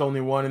he's not the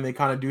only one and they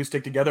kind of do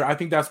stick together. I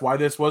think that's why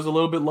this was a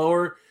little bit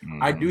lower.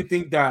 I do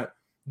think that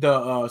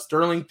the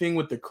Sterling thing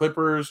with the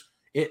Clippers,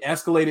 it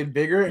escalated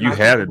bigger. And You I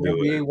had think to the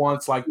do NBA it.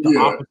 wants like the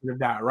opposite of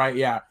that, right?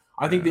 Yeah.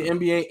 I think the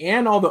NBA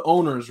and all the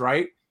owners,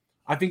 right?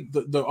 I think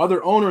the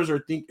other owners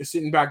are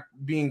sitting back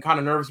being kind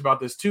of nervous about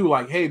this too.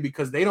 Like, hey,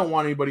 because they don't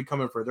want anybody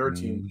coming for their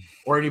team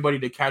or anybody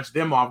to catch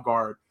them off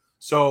guard.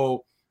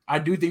 So I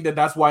do think that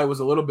that's why it was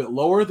a little bit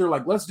lower. They're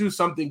like, let's do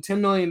something.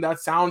 10 million, that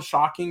sounds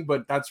shocking,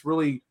 but that's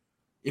really,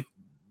 if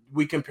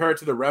we compare it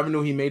to the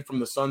revenue he made from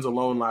the Suns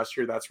alone last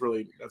year, that's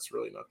really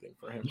nothing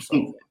for him.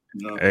 So,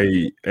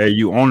 hey,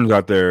 you owners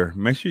out there,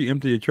 make sure you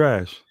empty your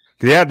trash.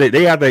 They have to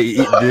delete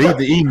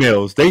the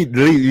emails. They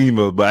delete the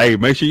emails, but hey,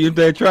 make sure you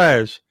empty that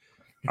trash.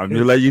 I'm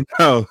just letting you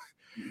know.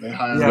 They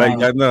hire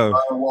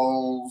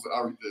firewalls,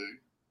 everything.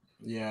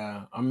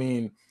 Yeah, I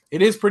mean,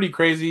 it is pretty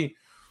crazy,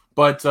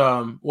 but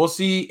we'll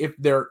see if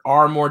there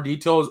are more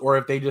details or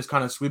if they just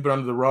kind of sweep it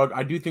under the rug.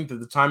 I do think that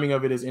the timing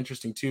of it is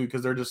interesting too,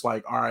 because they're just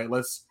like, all right,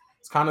 it's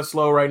kind of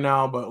slow right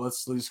now, but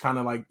let's just kind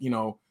of like, you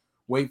know,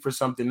 wait for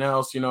something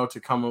else, you know,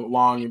 to come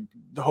along, and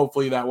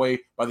hopefully that way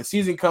by the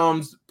season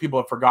comes, people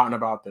have forgotten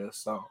about this.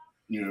 So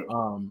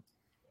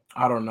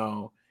I don't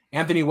know.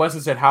 Anthony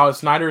Weston said, how is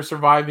Snyder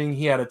surviving?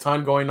 He had a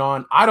ton going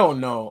on. I don't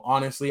know,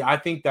 honestly. I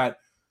think that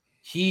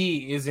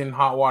he is in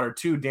hot water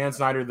too. Dan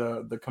Snyder,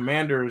 the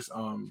Commanders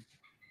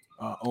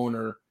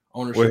ownership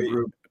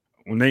group.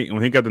 When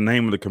he got the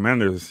name of the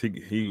Commanders,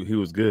 he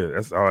was good.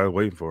 That's all I was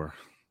waiting for.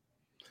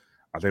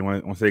 I think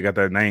once they got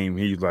that name,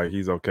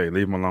 he's okay.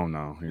 Leave him alone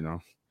now, you know.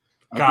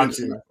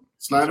 Gotcha.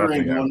 Snyder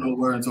ain't going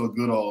nowhere until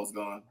Goodall is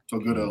gone.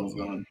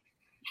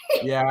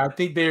 Yeah, I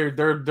think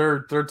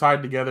they're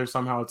tied together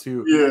somehow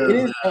too. Yeah,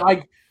 it is,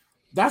 like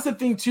that's the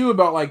thing too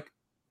about like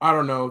I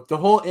don't know, the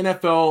whole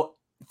NFL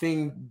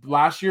thing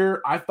last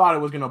year. I thought it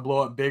was gonna blow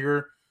up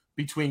bigger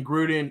between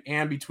Gruden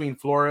and between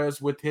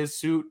Flores with his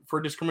suit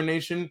for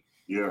discrimination.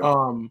 Yeah.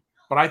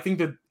 But I think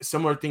that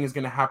similar thing is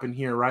gonna happen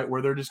here, right?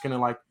 Where they're just gonna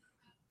like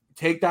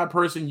take that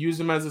person, use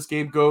them as a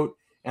scapegoat,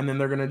 and then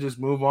they're gonna just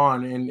move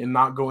on and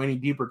not go any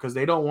deeper because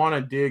they don't want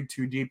to dig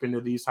too deep into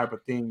these type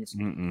of things.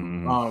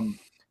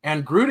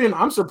 And Gruden,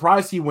 I'm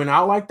surprised he went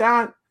out like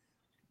that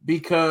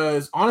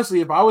because honestly,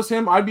 if I was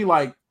him, I'd be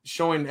like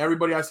showing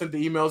everybody I sent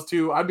the emails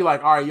to. I'd be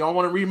like, all right, y'all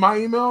want to read my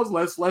emails?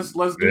 Let's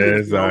do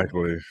this.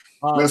 Exactly.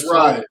 That's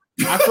right.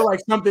 I feel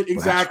like something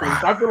exactly.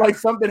 Right. I feel like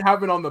something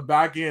happened on the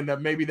back end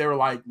that maybe they were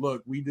like,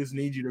 look, we just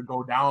need you to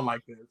go down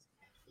like this.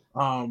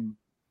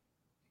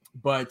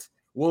 But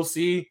we'll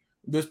see.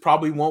 This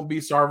probably won't be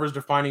Sarver's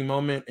defining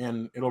moment,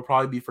 and it'll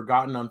probably be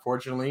forgotten,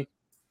 unfortunately.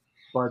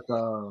 But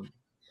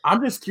I'm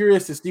just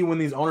curious to see when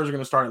these owners are going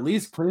to start at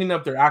least cleaning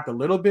up their act a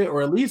little bit,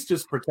 or at least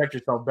just protect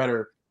yourself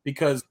better,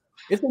 because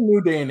it's a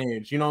new day and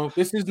age. You know,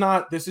 this is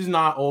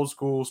not old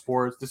school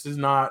sports. This is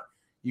not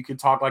you can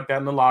talk like that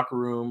in the locker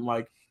room.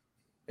 Like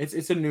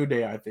it's a new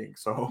day, I think.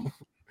 So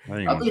I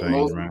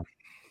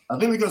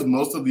think because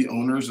most of the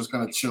owners just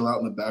kind of chill out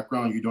in the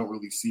background, you don't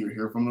really see or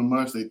hear from them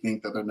much. They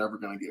think that they're never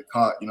going to get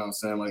caught. You know what I'm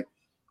saying? Like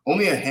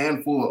only a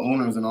handful of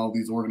owners in all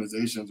these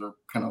organizations are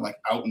kind of like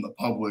out in the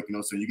public. You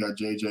know, so you got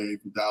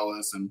JJ from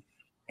Dallas and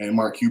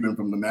Mark Cuban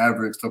from the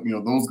Mavericks. So, you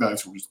know, those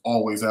guys who are just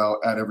always out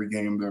at every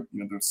game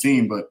they're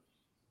seen. But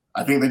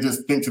I think they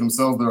just think to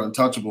themselves they're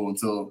untouchable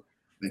until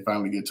they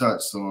finally get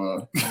touched.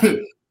 So,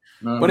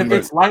 but if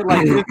it's light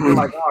like this, you're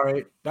like, all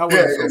right, that was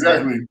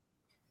exactly.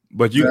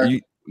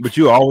 But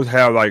you always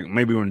have like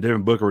maybe when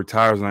Devin Booker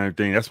retires and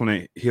everything, that's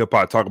when he'll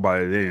probably talk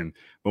about it then.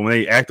 But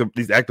when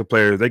these active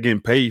players, they're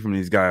getting paid from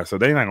these guys, so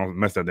they're not gonna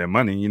mess up their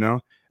money, you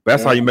know. But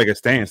that's how you make a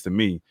stance to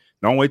me.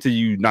 Don't wait till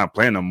you not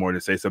playing no more to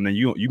say something.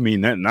 You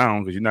mean that now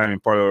because you're not even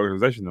part of the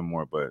organization no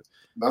more. But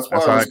that's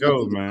how it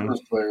goes, man.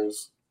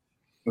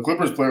 The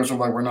Clippers players are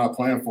like, we're not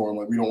playing for him.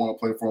 Like we don't want to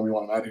play for him. We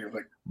want him out of here.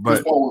 Like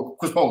Chris Paul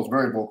was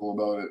very vocal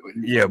about it.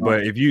 Like,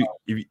 but if you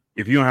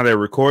don't have that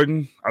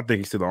recording, I think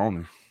he's still the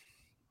owner.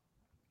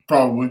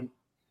 Probably.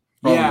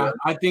 Yeah,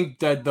 I think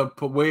that the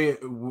way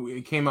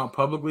it came out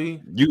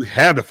publicly, you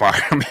had to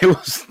fire him.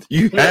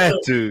 You had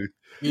to.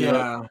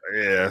 Yeah.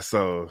 Yeah.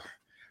 So,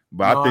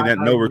 but No, I think that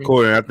I no agree.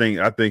 recording.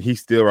 I think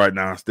he's still right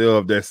now, still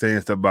up there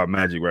saying stuff about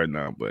Magic right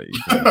now. But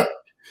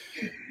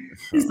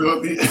He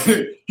definitely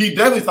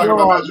talking Still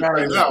about on Magic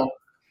right Magic. now.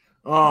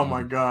 Oh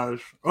my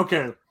gosh.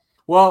 Okay.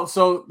 Well,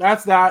 so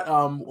that's that.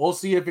 We'll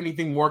see if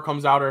anything more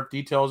comes out or if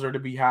details are to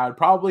be had.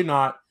 Probably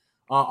not.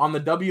 On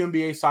the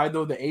WNBA side,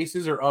 though, the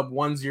Aces are up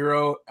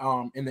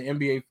 1-0 in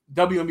the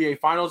WNBA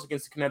Finals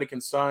against the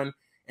Connecticut Sun,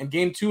 and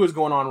Game 2 is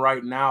going on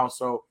right now.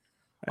 So,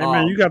 hey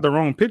man, you got the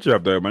wrong picture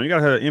up there, man. You got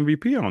to have an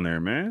MVP on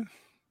there, man,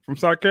 from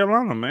South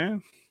Carolina,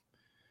 man.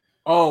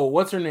 Oh,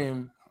 what's her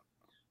name?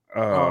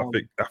 I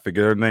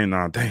forget her name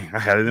now. Dang, I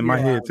had it in my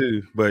head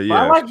too. But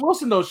yeah, I like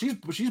Wilson though.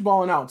 She's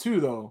balling out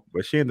too, though.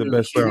 But she ain't the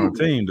best player on the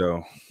team,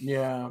 though.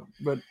 Yeah,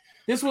 but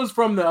this was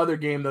from the other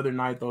game the other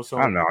night, though. So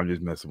I know, I'm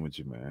just messing with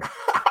you, man.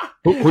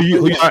 who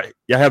y'all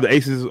have the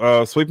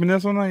Aces sweeping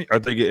this one night? I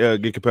think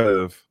get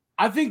competitive.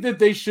 I think that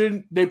they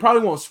should. They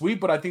probably won't sweep,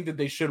 but I think that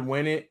they should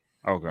win it.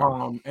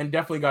 Okay. And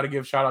definitely got to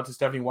give shout out to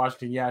Stephanie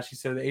Washington. Yeah, she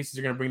said the Aces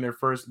are going to bring their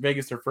first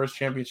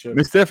championship.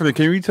 Miss Stephanie,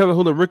 can you tell her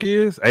who the rookie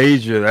is?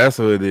 Asia, that's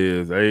who it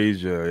is.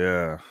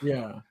 Asia, yeah.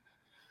 Yeah.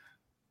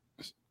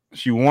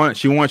 She won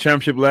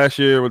championship last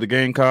year with the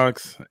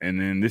Gamecocks, and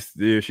then this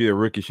year she's a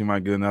rookie. She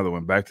might get another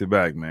one back to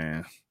back,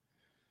 man.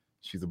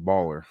 She's a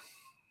baller.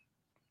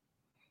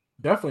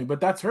 Definitely, but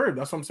that's her.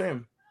 That's what I'm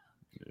saying.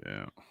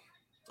 Yeah.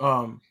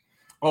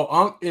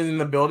 Unc is in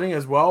the building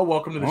as well.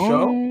 Welcome to the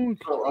show.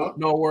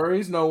 No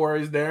worries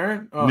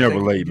there.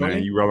 Never late,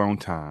 man. You right on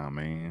time,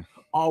 man.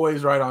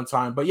 Always right on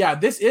time. But yeah,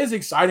 this is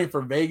exciting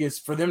for Vegas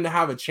for them to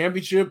have a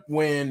championship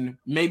when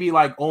maybe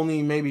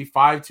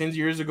 5-10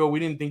 years ago we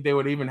didn't think they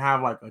would even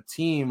have like a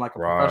team, like a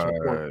professional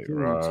sports team.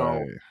 Right.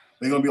 So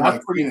they're gonna be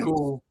that's pretty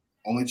cool.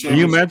 Only can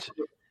you imagine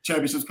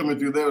championships coming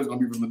through there is gonna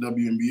be from the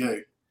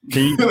WNBA.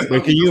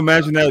 Can you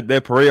imagine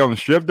that parade on the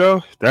strip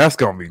though? That's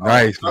gonna be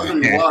nice. That's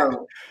gonna be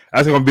wild.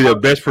 That's gonna be the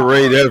best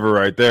parade ever,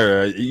 right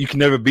there. You can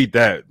never beat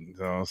that.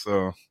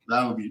 So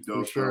that would be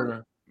dope, for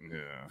sure.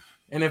 Yeah.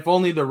 And if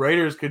only the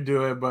Raiders could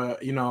do it,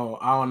 but I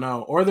don't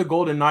know. Or the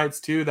Golden Knights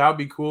too. That would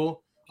be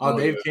cool.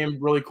 They've came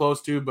really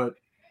close too, but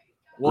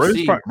we'll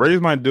see.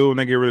 Raiders might do it when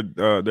they get rid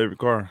of David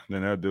Carr.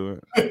 Then they'll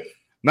do it.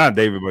 Not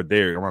David, but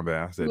Derek. My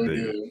bad. I said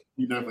David. Yeah,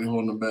 he definitely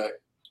holding them back.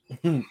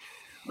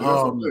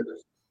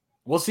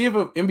 We'll see if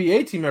an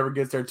NBA team ever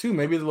gets there too.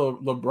 Maybe the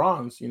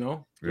LeBrons, Yeah,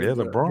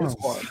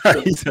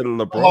 LeBron. He said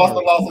LeBron. Lost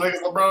the Las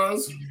Vegas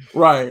LeBrons.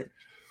 Right.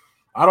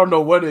 I don't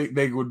know what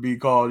they would be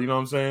called. You know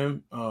what I'm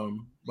saying?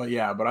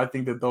 But I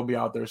think that they'll be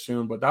out there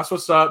soon. But that's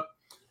what's up.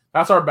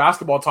 That's our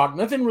basketball talk.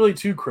 Nothing really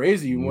too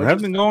crazy.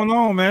 Nothing going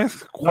on, man.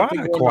 It's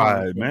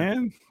quiet,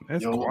 man.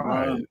 It's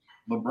quiet.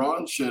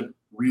 LeBron should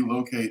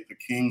relocate the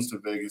Kings to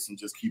Vegas and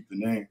just keep the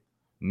name.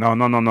 No.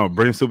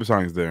 Bring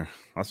Supersonics there.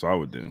 That's what I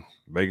would do.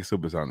 Vegas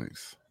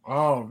Supersonics.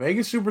 Oh,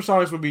 Vegas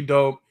Supersonics would be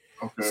dope.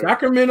 Okay.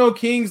 Sacramento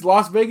Kings,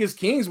 Las Vegas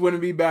Kings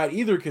wouldn't be bad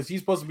either because he's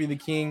supposed to be the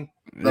king.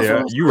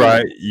 Yeah, you're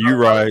right.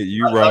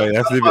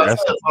 That's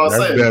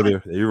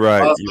better. You're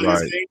right.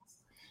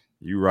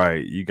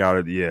 You got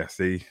it. Yeah,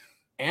 see.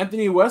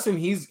 Anthony Weston,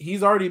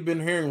 he's already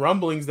been hearing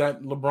rumblings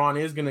that LeBron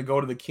is going to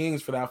go to the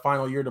Kings for that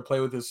final year to play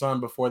with his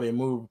son before they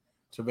move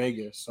to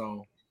Vegas.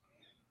 So,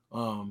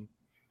 I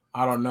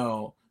don't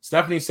know.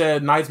 Stephanie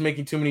said Knights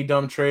making too many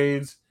dumb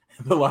trades.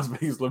 The Las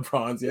Vegas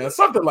LeBrons, yeah,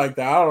 something like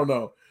that. I don't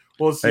know.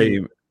 We'll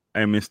see.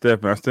 Hey, Miss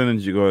Stephanie, I still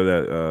need you to go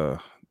to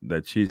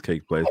that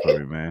cheesecake place for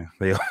me, man.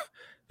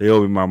 They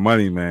owe me my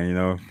money,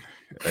 man.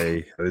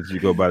 Hey, I let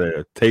you go by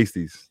the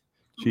Tasties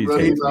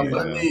cheesecake.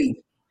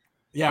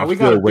 Yeah, we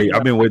gotta wait.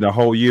 I've been waiting a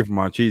whole year for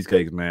my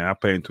cheesecakes, man. I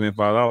paid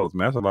 $25,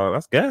 man. That's a lot.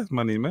 That's gas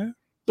money, man.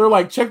 They're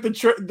like check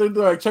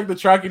the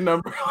tracking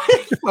number.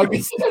 Sorry,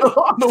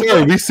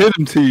 we sent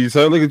them to you,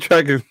 so look at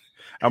tracking.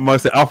 I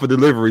must say alpha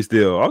delivery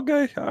still.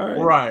 Okay,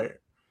 all right.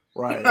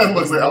 Right. I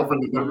must say alpha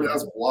delivery.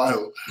 That's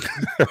wild.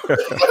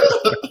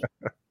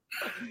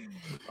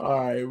 All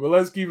right, well,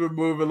 let's keep it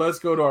moving. Let's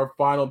go to our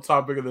final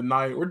topic of the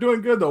night. We're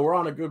doing good though. We're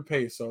on a good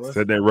pace. So let's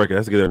set that record.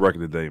 Let's get that record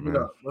today,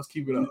 man. Let's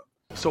keep it up.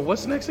 So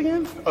what's next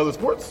again? Other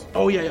sports?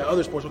 Oh yeah,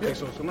 other sports. Okay,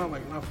 so not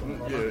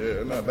football.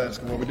 Yeah, not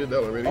basketball. We did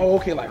that already. Oh,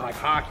 okay, like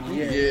hockey.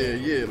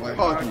 Yeah, like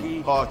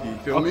hockey.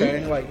 Feel me?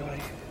 Okay, like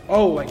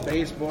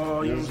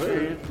baseball. You know what I'm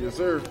saying? Yes,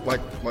 sir. Like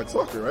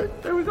soccer,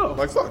 right? There we go.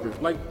 Like soccer.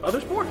 Like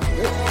other sports.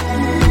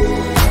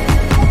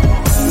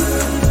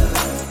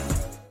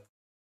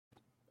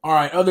 All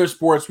right, other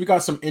sports. We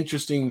got some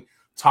interesting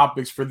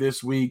topics for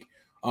this week.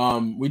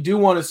 We do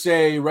want to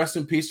say rest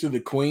in peace to the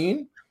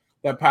Queen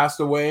that passed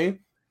away.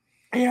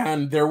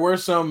 And there were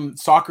some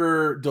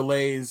soccer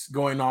delays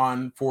going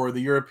on for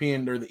the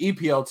European or the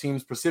EPL team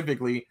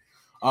specifically.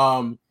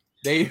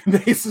 They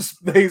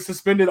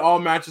suspended all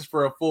matches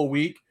for a full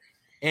week.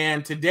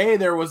 And today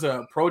there was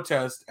a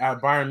protest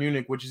at Bayern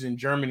Munich, which is in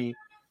Germany,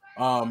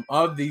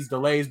 of these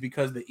delays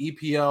because the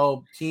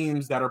EPL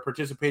teams that are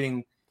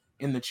participating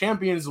in the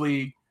Champions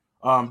League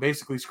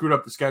basically screwed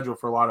up the schedule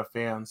for a lot of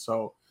fans.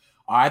 So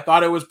I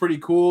thought it was pretty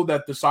cool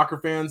that the soccer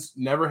fans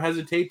never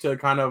hesitate to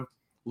kind of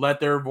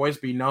let their voice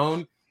be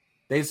known.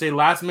 They say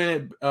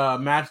last-minute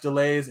match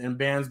delays and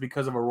bans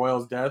because of a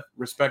Royals death.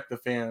 Respect the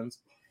fans.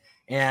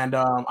 And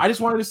I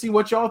just wanted to see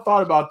what y'all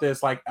thought about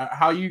this, like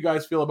how you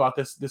guys feel about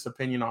this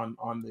opinion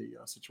on the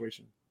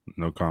situation.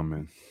 No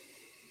comment.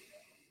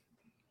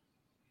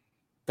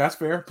 That's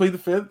fair. Plead the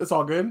fifth. It's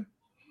all good.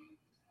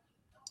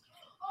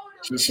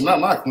 She's not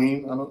my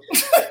queen. I don't.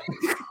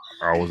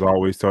 I was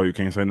always told you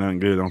can't say nothing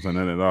good. Don't say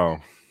nothing at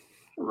all.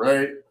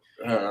 Right.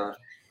 Yeah.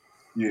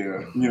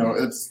 You know,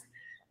 it's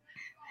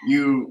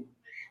you.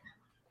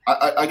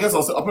 I guess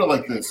I'll put it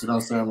like this. You know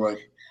what I'm saying?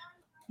 Like,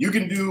 you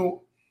can do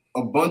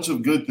a bunch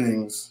of good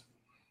things,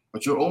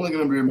 but you're only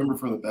going to be remembered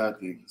for the bad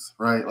things,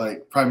 right?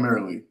 Like,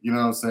 primarily. You know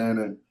what I'm saying?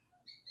 And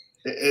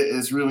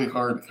it's really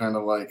hard to kind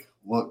of like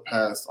look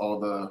past all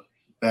the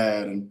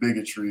bad and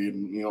bigotry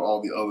and, you know,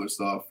 all the other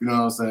stuff. You know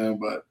what I'm saying?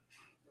 But,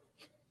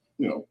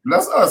 you know,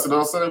 that's us. You know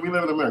what I'm saying? We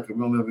live in America.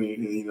 We don't live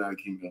in the United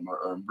Kingdom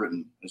or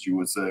Britain, as you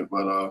would say.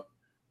 But I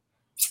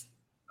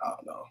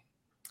don't know.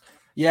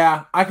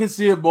 Yeah, I can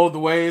see it both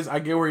ways. I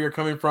get where you're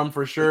coming from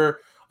for sure.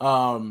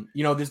 You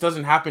know, this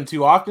doesn't happen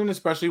too often,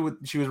 especially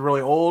with she was really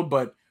old,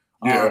 but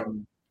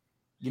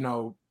you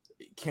know,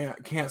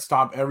 can't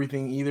stop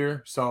everything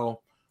either.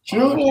 So she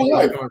was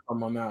coming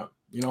from on that,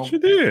 you know. She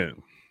did.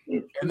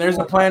 And there's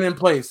a plan in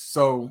place.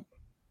 So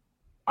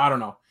I don't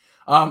know.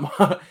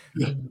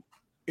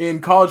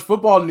 In college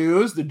football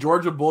news, the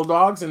Georgia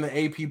Bulldogs in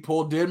the AP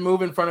poll did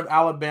move in front of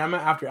Alabama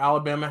after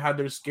Alabama had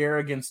their scare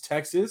against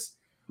Texas.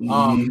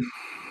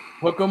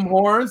 Hook 'em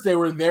horns. They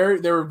were there.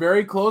 They were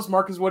very close.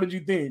 Marcus, what did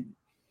you think?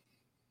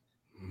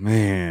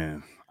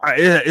 Man,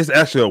 it's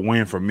actually a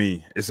win for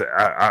me.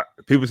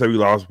 People say we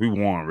lost, we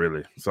won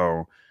really.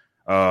 So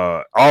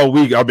all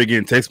week I've been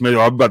getting text messages.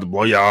 I'm about to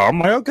blow y'all. I'm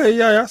like, okay,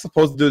 yeah, y'all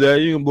supposed to do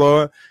that. You can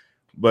blow it,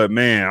 but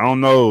man, I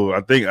don't know.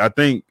 I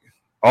think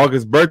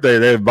August's birthday,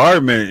 the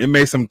environment, it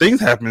made some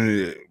things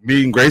happen.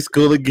 Me in grade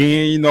school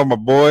again, you know, my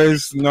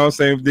boys, you know what I'm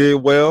saying, did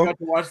well. We got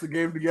to watch the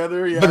game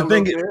together. Yeah, but the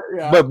thing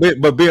is,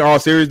 but being all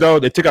serious though,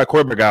 they took our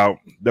quarterback out.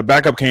 The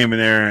backup came in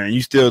there, and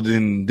you still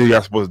didn't do what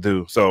y'all supposed to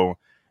do. So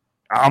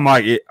I'm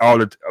like, are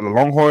the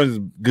Longhorns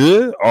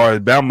good, or is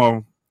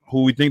Bama,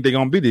 who we think they're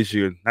gonna be this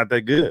year, not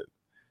that good?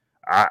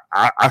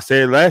 I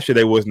said last year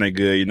they wasn't that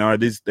good. You know,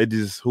 they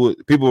just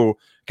people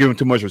give them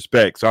too much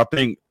respect. So I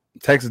think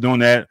Texas doing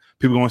that,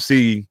 people gonna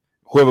see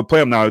whoever play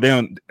them now, they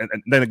don't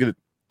get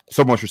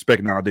so much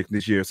respect now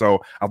this year.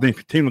 So I think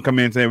the team will come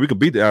in saying we could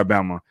beat the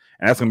Alabama,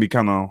 and that's gonna be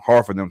kind of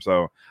hard for them.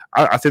 So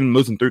I see them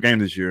losing 3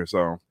 games this year.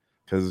 So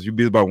because you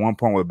beat about 1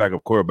 point with a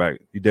backup quarterback,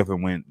 you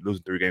definitely win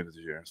losing 3 games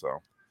this year.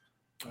 So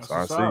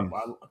I see.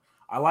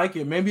 I like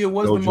it. Maybe it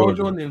was the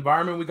mojo and the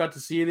environment we got to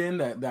see it in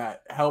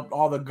that helped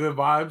all the good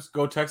vibes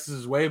go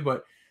Texas's way.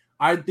 But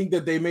I think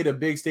that they made a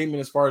big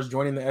statement as far as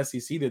joining the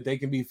SEC, that they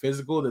can be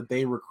physical, that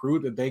they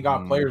recruit, that they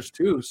got players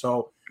too.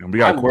 So and we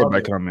got a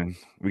quarterback coming.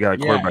 We got a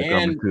quarterback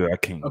coming too. I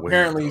can't wait.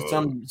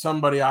 Apparently,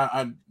 somebody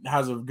I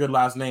has a good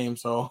last name.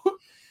 So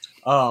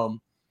we'll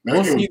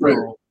see.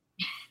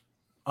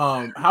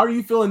 How are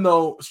you feeling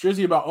though,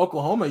 Strizzy, about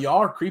Oklahoma? Y'all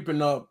are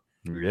creeping up.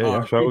 Yeah,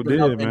 I sure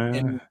did,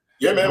 man.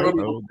 Yeah, man.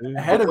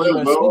 Ahead of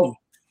USC.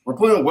 We're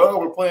playing well.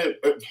 We're playing.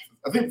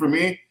 I think for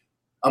me,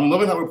 I'm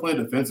loving how we're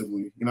playing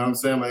defensively. You know what I'm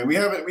saying? Like we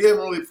haven't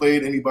really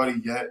played anybody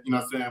yet. You know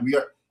what I'm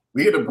saying?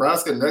 We get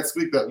Nebraska next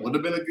week. That would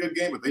have been a good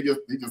game, but they just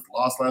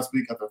lost last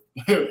week after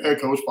head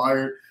coach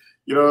fired.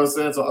 You know what I'm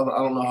saying? So I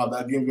don't know how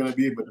that game's gonna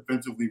be, but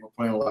defensively we're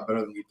playing a lot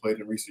better than we played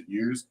in recent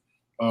years.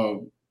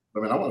 But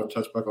man, I want to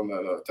touch back on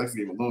that Texas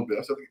game a little bit.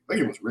 I said that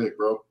game was rigged,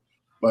 bro.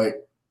 Like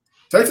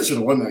Texas should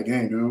have won that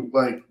game, dude.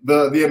 Like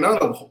the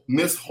amount of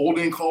missed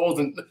holding calls,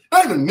 and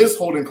not even missed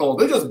holding calls,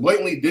 they just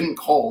blatantly didn't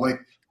call. Like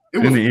it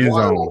was in the end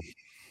zone.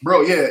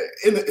 Bro, yeah,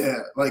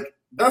 like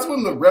that's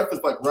when the ref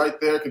is like right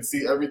there, can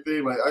see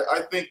everything. Like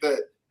I think that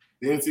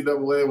the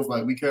NCAA was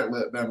like, we can't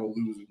let Bama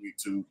lose in week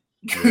 2.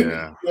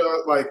 Yeah,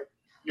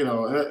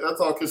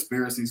 that's all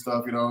conspiracy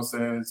stuff. You know what I'm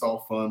saying? It's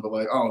all fun, but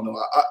like I don't know.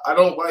 I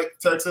don't like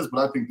Texas,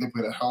 but I think they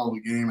played a hell of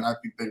a game, and I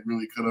think they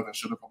really could have and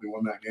should have probably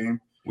won that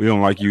game. We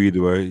don't like you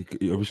either way.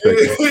 Respect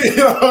you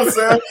know what I'm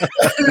saying?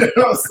 You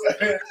know what I'm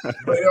saying?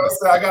 But, you know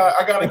what I'm saying?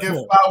 I gotta give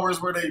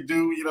flowers where they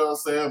do, you know what I'm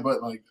saying?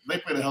 But like they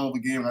played a hell of a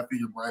game, and I think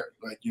you're right.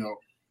 Like, you know,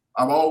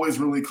 I'm always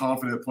really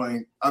confident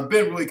playing. I've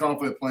been really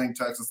confident playing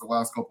Texas the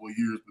last couple of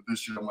years, but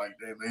this year I'm like,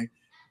 damn, they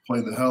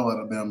played the hell out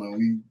of Bama.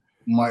 We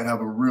might have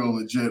a real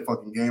legit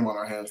fucking game on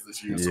our hands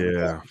this year. So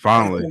yeah,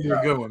 finally. It's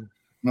a good one. You know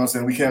what I'm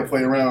saying? We can't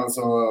play around.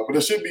 So but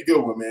it should be a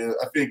good one, man.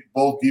 I think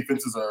both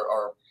defenses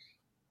are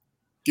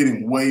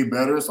getting way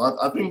better. So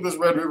I think this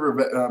Red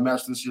River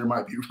match this year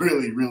might be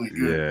really, really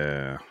good.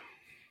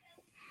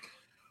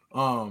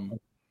 Yeah.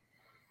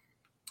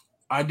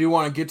 I do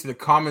want to get to the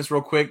comments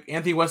real quick.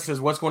 Anthony West says,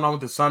 what's going on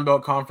with the Sun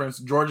Belt Conference?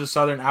 Georgia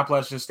Southern,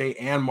 Appalachian State,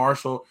 and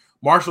Marshall.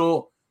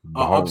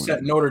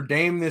 Upset Notre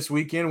Dame this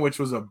weekend, which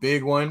was a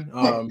big one.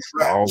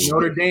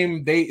 Notre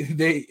Dame,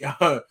 they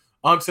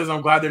Unc says,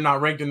 I'm glad they're not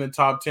ranked in the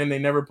top 10. They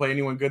never play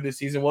anyone good this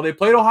season. Well, they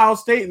played Ohio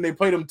State, and they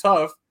played them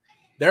tough.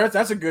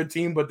 That's a good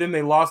team, but then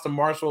they lost to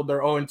Marshall.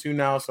 They're 0-2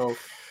 now, so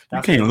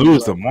You can't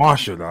lose to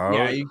Marshall, dog.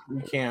 Yeah, you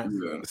can't.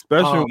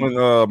 Especially when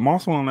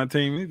Moss went on that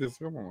team. He just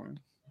come on.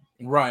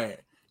 Right.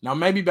 Now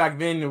maybe back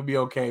then it would be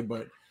okay,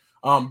 but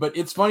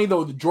it's funny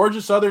though. The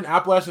Georgia Southern,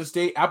 Appalachian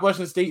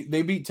State,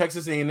 they beat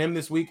Texas A&M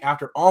this week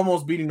after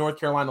almost beating North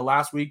Carolina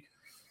last week.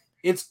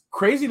 It's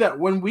crazy that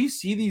when we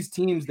see these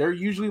teams, they're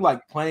usually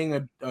like playing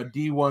a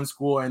D1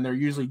 school and they're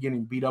usually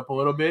getting beat up a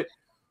little bit.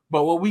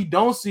 But what we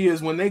don't see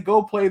is when they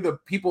go play the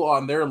people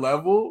on their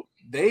level,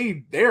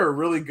 they're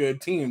really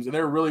good teams and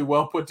they're really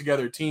well put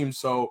together teams.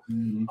 So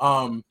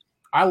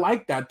I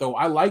like that though.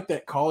 I like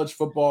that college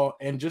football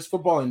and just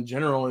football in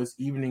general is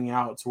evening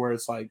out to where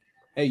it's like,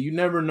 hey, you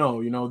never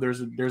know. You know,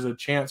 there's a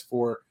chance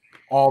for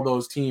all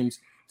those teams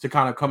to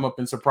kind of come up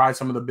and surprise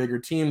some of the bigger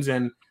teams.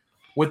 And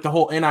with the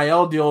whole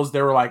NIL deals,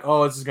 they were like,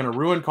 oh, this is going to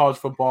ruin college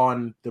football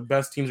and the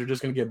best teams are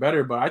just going to get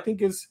better. But I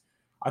think it's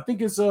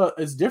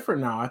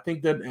different now. I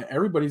think that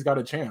everybody's got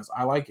a chance.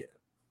 I like it.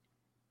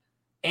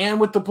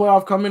 And with the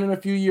playoff coming in a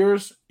few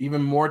years,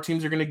 even more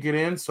teams are going to get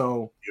in.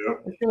 So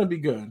It's going to be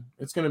good.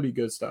 It's going to be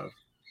good stuff.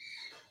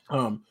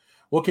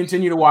 We'll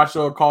continue to watch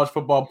the college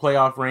football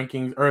playoff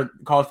rankings or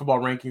college football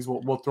rankings.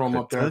 We'll throw them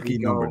up there. Kentucky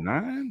number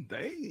 9.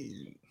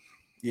 Dang.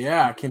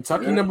 Yeah,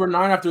 Kentucky number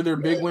 9 after their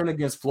big win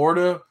against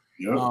Florida.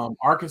 Yep.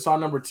 Arkansas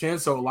number 10.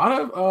 So a lot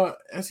of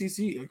a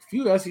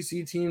few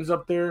SEC teams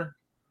up there.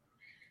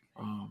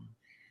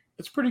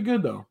 It's pretty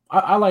good though.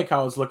 I like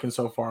how it's looking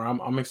so far.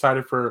 I'm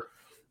excited for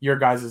your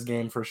guys'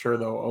 game for sure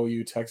though.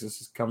 OU Texas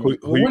is coming.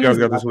 Who you guys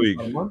got this week?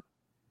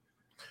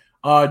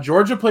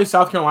 Georgia plays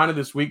South Carolina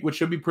this week, which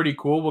should be pretty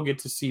cool. We'll get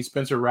to see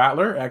Spencer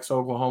Rattler,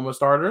 ex-Oklahoma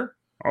starter.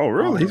 Oh,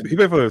 really? He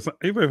played for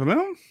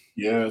them?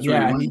 Yeah.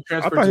 He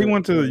transferred. I thought he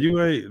went to the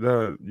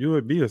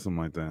UAB or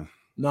something like that.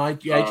 No,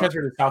 he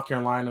transferred to South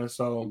Carolina.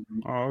 So,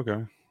 oh,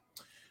 okay.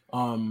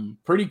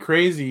 Pretty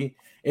crazy.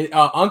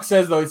 Unc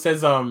says though, it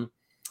says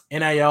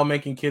NIL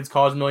making kids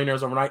college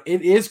millionaires overnight.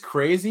 It is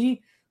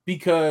crazy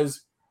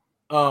because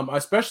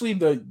especially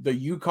the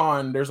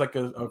UConn. There's like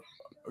a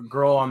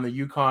girl on the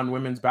UConn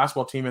women's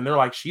basketball team, and they're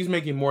like, she's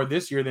making more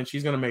this year than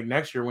she's going to make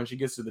next year when she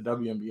gets to the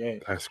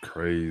WNBA. That's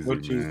crazy,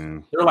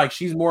 man. They're like,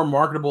 she's more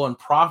marketable and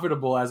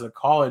profitable as a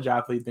college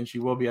athlete than she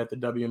will be at the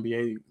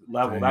WNBA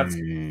level. That's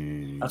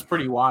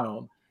pretty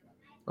wild.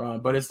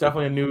 But it's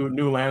definitely a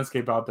new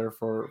landscape out there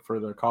for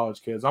the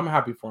college kids. I'm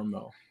happy for them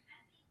though.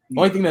 The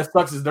only thing that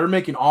sucks is they're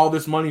making all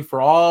this money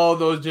for all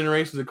those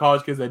generations of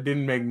college kids that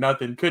didn't make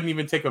nothing, couldn't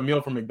even take a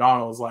meal from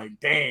McDonald's. Like,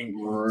 dang.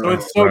 So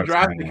it's so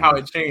drastic how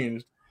it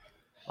changed.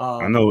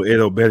 I know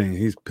Edo Betting,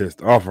 he's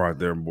pissed off right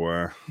there,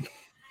 boy.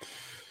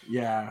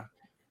 Yeah,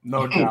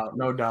 no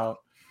doubt.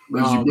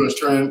 Reggie Bush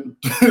trying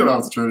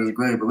to trade is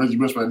great, but Reggie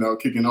Bush right now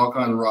kicking all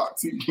kinds of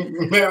rocks. He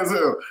mad as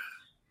hell.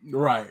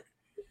 Right.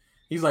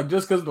 He's like,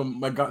 just because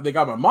they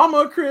got my mama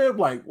a crib,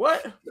 like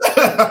what?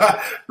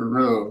 For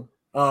real.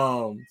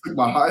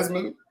 My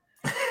Heisman.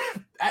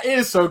 It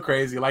is so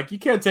crazy. Like you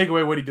can't take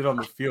away what he did on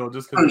the field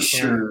just because.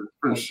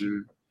 For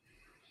sure.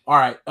 All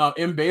right.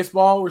 In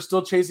baseball, we're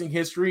still chasing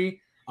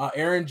history.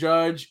 Aaron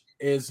Judge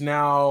is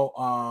now,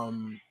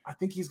 I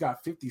think he's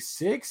got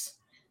 56,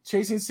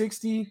 chasing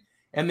 60.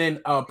 And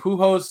then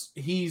Pujols,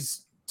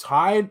 he's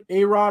tied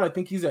A-Rod. I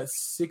think he's at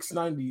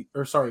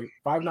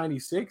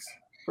 596.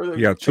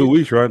 Yeah, 2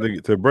 weeks,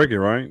 right, to break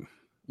it, right?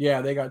 Yeah,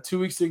 they got 2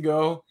 weeks to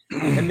go.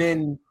 And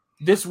then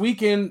this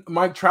weekend,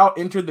 Mike Trout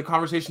entered the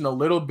conversation a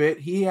little bit.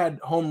 He had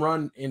home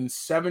run in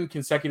 7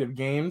 consecutive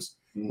games,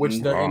 which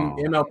the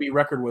MLB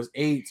record was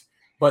 8.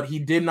 But he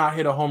did not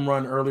hit a home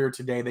run earlier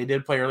today. They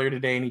did play earlier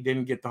today, and he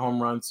didn't get the home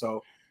run,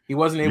 so he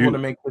wasn't able to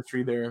make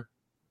history there.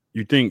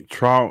 You think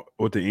Trout,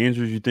 with the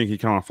injuries, you think he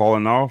kind of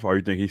falling off, or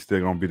you think he's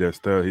still going to be that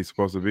stud he's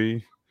supposed to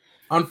be?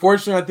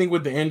 Unfortunately, I think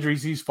with the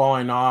injuries, he's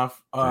falling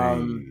off,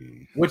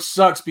 which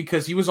sucks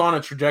because he was on a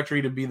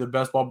trajectory to be the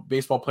best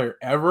baseball player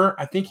ever.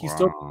 I think he's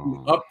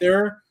still up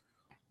there,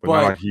 but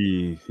not like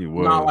he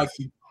was. Not like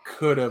he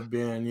could have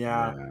been,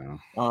 yeah.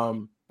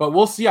 But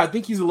we'll see. I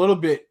think he's a little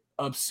bit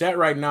upset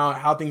right now at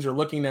how things are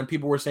looking, and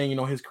people were saying,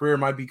 his career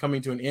might be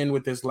coming to an end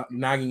with this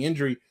nagging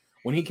injury.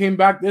 When he came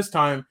back this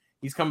time,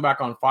 he's come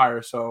back on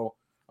fire. So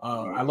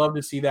I love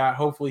to see that.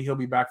 Hopefully he'll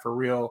be back for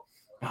real.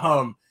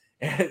 Anthony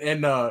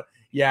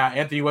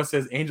West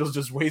says Angels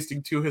just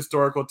wasting 2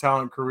 historical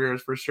talent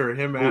careers for sure.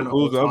 Him and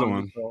who's the other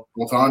one? So,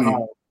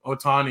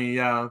 Ohtani.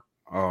 Yeah.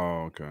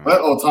 Oh, okay.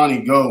 Let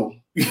Ohtani go.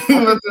 He's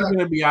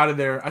gonna be out of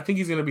there. I think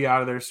he's gonna be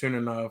out of there soon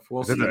enough.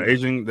 We'll see. Is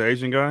that the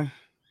Asian guy?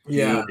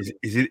 Yeah.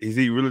 Is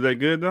he really that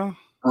good though?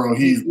 Bro,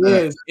 he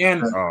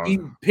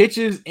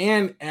pitches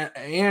and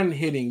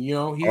hitting. He's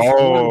one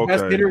of the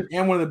best hitters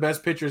and one of the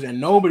best pitchers,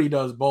 and nobody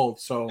does both.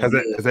 So has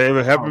that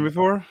ever happened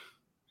before?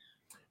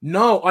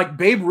 No, like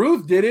Babe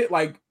Ruth did it.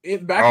 Like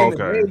back in the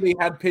day, they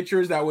had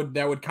pitchers that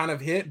would kind of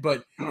hit,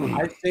 but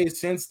I'd say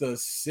since the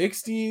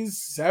 60s,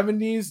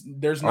 70s,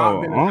 there's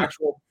not been an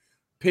actual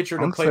pitcher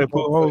to play.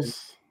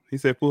 He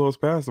said Pujols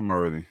passed him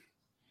already.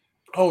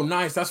 Oh,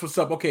 nice. That's what's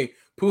up. Okay.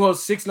 Pujols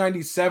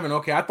 697.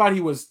 Okay, I thought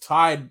he was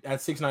tied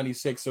at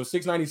 696. So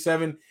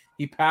 697,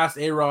 he passed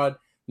A-Rod.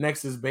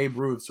 Next is Babe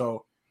Ruth.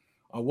 So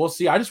we'll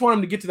see. I just want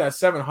him to get to that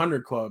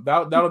 700 club.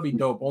 That'll be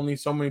dope. Only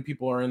so many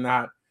people are in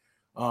that.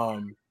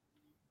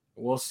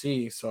 We'll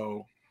see.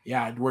 So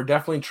yeah, we're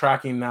definitely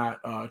tracking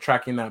that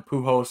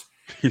Pujols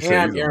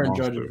and Aaron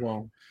Judge as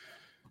well.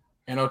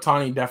 And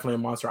Ohtani definitely a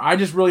monster. I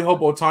just really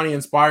hope Ohtani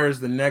inspires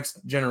the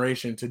next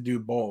generation to do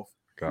both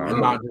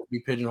and not just be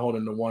pigeonholed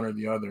into one or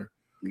the other.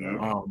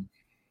 Yeah.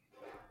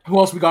 Who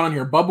else we got on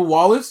here? Bubba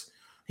Wallace.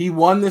 He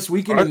won this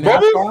weekend in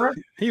NASCAR.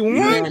 He won.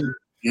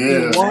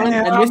 Yeah. He won.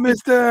 Man, I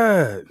missed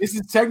that. This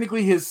is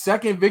technically his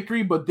second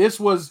victory, but this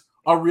was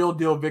a real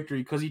deal victory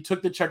because he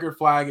took the checkered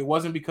flag. It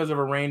wasn't because of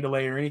a rain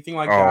delay or anything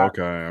like that.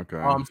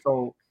 Okay.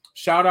 So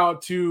shout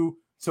out to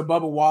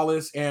Bubba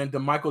Wallace and the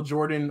Michael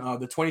Jordan,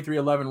 the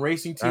 2311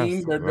 racing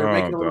team. They're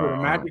making a little bit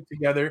of magic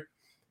together.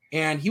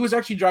 And he was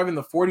actually driving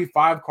the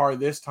 45 car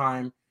this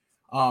time.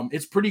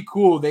 It's pretty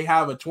cool. They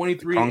have a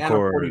 23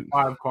 Concord, and a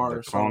 45 car.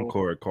 The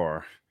Concord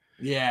car.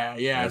 Yeah.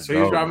 That's so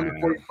he's driving the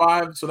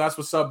 45. So that's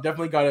what's up.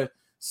 Definitely got to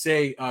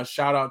say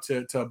shout out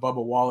to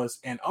Bubba Wallace.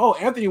 And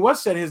Anthony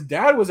West said his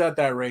dad was at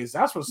that race.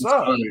 That's what's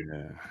up.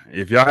 Yeah.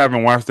 If y'all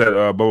haven't watched that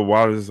Bubba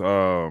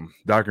Wallace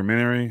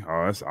documentary,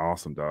 that's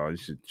awesome, dog. You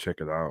should check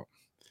it out.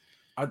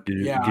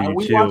 We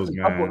watched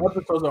a couple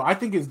episodes though. I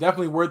think it's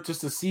definitely worth just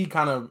to see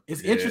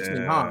it's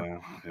interesting, huh?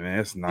 Man,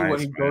 it's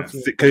nice,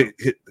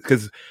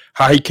 because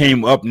how he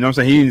came up, you know what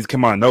I'm saying? He just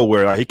came out of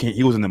nowhere. Like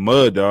he was in the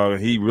mud, dog.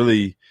 He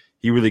really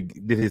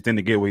did his thing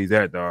to get where he's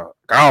at, dog.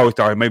 I always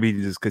thought maybe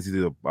just because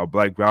he's a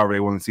black driver, they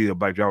want to see a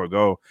black driver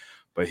go,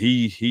 but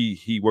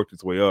he worked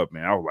his way up,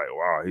 man. I was like,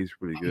 wow, he's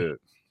pretty good.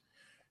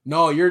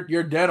 No,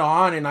 you're dead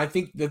on, and I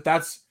think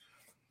that's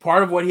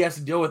part of what he has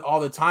to deal with all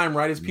the time,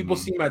 right? Is people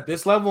see him at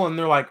this level and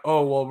they're like,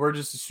 oh, well, we're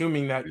just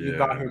assuming that you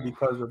got here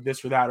because of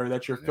this or that, or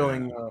that you're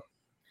filling,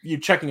 you're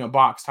checking a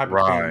box type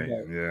of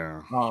thing.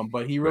 Yeah.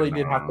 But he really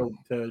did have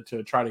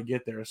to try to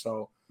get there.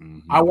 So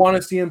I want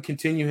to see him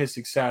continue his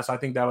success. I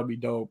think that'll be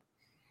dope.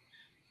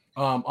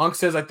 Unk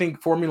says, I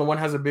think Formula One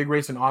has a big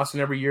race in Austin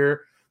every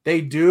year.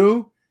 They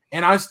do.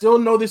 And I still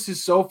know this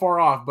is so far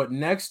off, but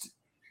next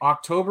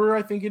October,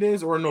 I think it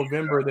is, or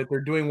November, that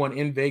they're doing one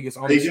in Vegas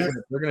on the strip.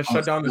 They're going to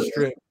shut down the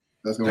strip.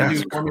 That's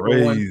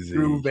crazy.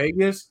 Through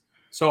Vegas.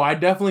 So I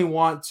definitely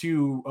want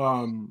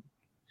to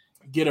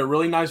get a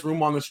really nice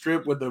room on the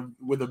strip with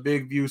a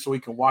big view so we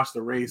can watch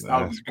the race.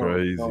 That's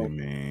crazy,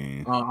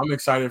 man. I'm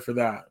excited for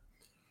that.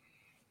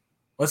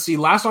 Let's see.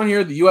 Last on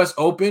here, the U.S.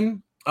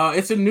 Open.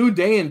 It's a new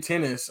day in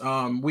tennis.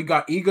 We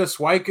got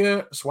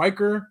Iga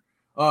Swiatek,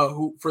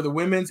 who for the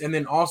women's, and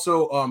then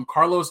also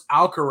Carlos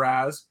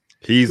Alcaraz.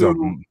 He's a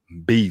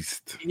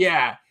beast.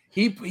 Yeah,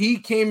 he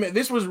came.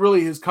 This was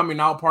really his coming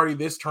out party.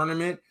 This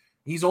tournament.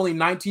 He's only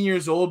 19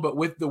 years old, but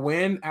with the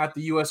win at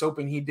the U.S.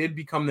 Open, he did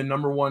become the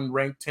number one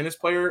ranked tennis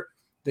player,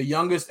 the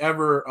youngest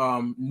ever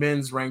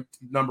men's ranked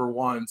number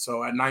one.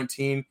 So at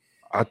 19,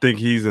 I think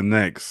he's the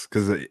next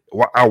because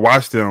I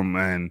watched him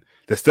and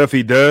the stuff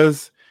he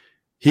does.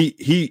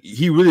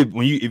 He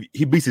really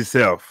he beats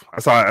himself.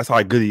 That's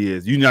how good he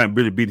is. You're not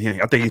really beating him.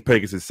 I think he's playing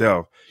against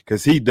himself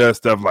because he does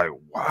stuff like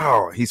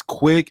wow. He's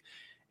quick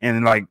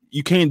and like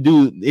you can't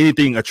do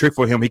anything a trick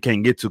for him he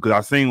can't get to. Because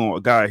I seen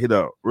a guy hit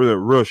a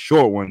real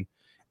short one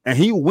and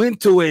he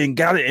went to it and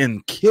got it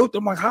and killed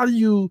him. Like how do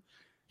you?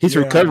 His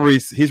recovery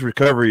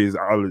is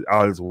out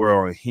of his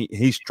world. And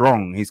he's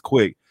strong. He's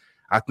quick.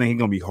 I think he's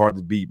gonna be hard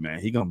to beat, man.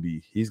 He's gonna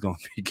be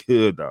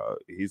good, dog.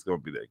 He's gonna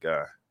be that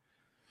guy.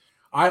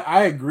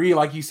 I agree.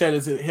 Like you said,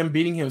 is it him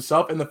beating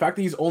himself and the fact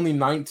that he's only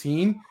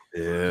 19?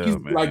 Yeah, he's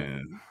man. Like,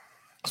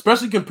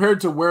 especially compared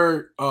to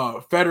where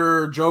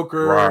Federer,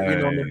 Joker,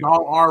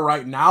 Nadal are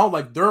right now.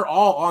 Like they're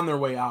all on their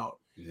way out.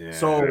 Yeah.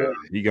 So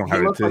he gonna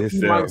have it to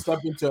himself. He might step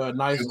into a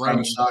nice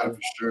range for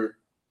sure.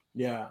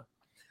 Yeah.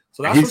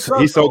 So that's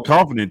he's so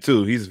confident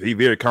too. He's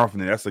very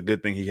confident. That's a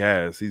good thing he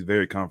has. He's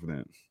very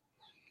confident.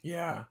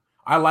 Yeah.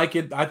 I like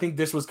it. I think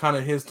this was kind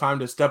of his time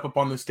to step up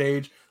on the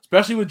stage,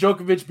 especially with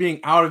Djokovic being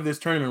out of this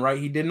tournament, right?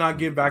 He did not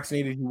get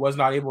vaccinated. He was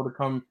not able to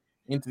come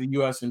into the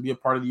U.S. and be a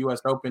part of the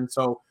U.S. Open.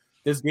 So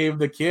this gave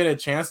the kid a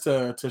chance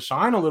to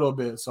shine a little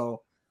bit.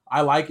 So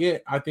I like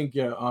it. I think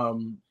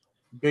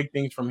big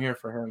things from here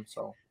for him.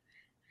 So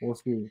we'll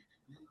see.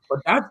 But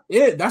that's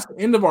it. That's the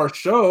end of our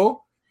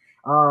show.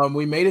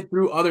 We made it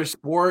through other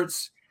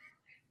sports.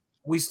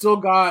 We still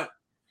got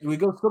a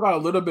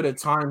little bit of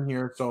time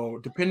here. So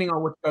depending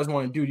on what you guys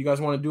want to do you guys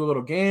want to do a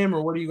little game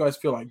or what do you guys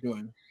feel like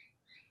doing?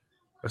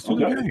 Let's do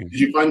the game. Did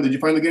you find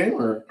the game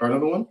or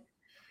another one?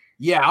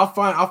 Yeah, I'll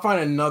find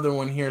another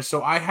one here.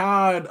 So I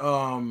had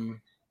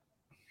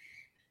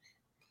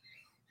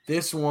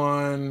this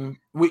one.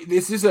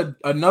 This is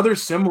another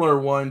similar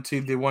one to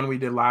the one we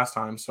did last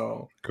time.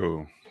 So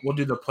cool. We'll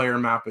do the player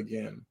map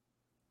again.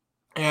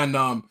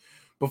 And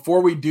before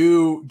we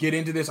do get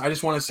into this, I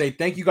just want to say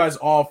thank you guys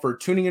all for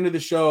tuning into the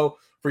show,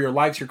 for your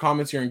likes, your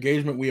comments, your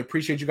engagement. We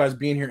appreciate you guys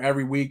being here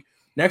every week.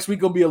 Next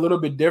week will be a little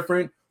bit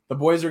different. The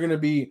boys are going to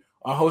be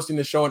hosting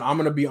the show, and I'm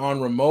going to be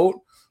on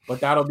remote, but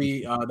that'll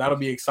be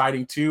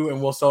exciting too,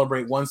 and we'll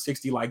celebrate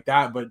 160 like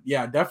that. But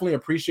yeah, definitely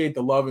appreciate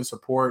the love and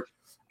support.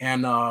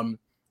 And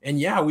And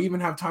yeah, we even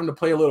have time to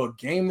play a little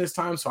game this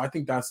time, so I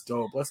think that's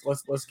dope.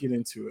 Let's get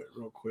into it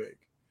real quick.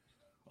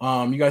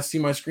 You guys see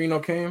my screen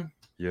okay?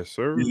 Yes,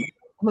 sir. Yeah.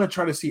 I'm gonna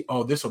try to see.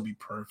 Oh, this will be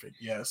perfect.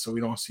 Yeah, so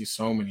we don't see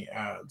so many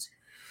ads.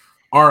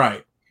 All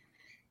right,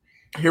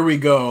 here we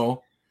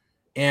go.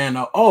 And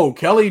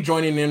Kelly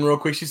joining in real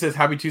quick. She says,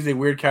 "Happy Tuesday,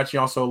 weird catching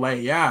y'all so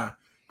late." Yeah,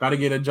 got to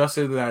get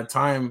adjusted to that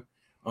time.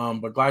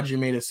 But glad you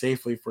made it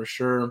safely for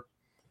sure.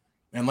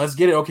 And let's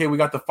get it. Okay, we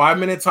got the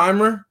 5-minute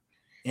timer,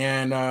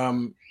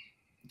 and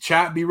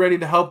chat, be ready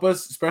to help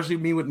us, especially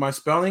me with my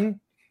spelling.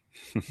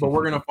 But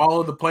we're gonna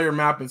follow the player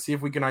map and see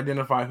if we can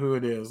identify who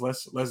it is.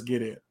 Let's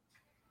get it.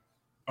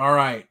 All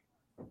right.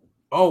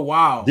 Oh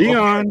wow.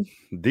 Dion. Okay.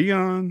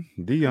 Dion.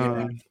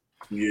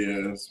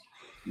 Yes.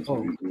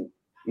 Oh.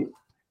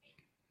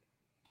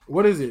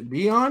 What is it?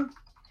 Dion?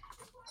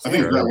 I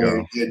think that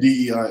way. Yeah,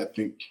 DEI, I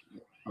think.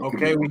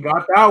 Okay, we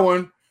got that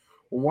one.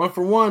 1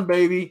 for 1,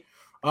 baby.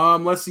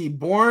 Let's see.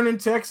 Born in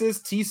Texas,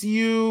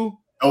 TCU.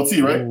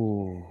 LT, right?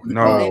 Ooh,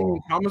 no,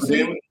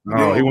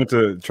 He went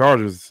to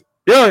Chargers.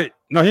 Yeah,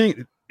 no, he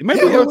might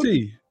be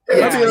LT.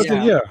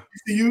 Yeah.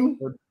 TCU.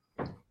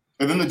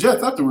 And then the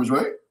Jets afterwards,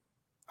 right?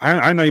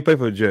 I know he played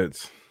for the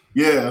Jets.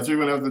 Yeah, that's who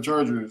went after the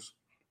Chargers.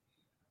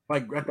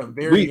 Like at the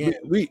very end.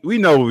 We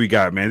know what we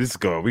got, man. Let's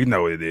go. We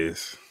know what it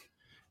is.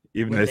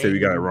 Even though they say we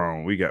got it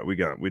wrong, we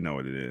know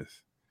what it is.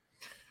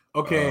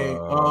 Okay.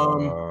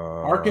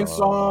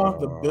 Arkansas,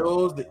 the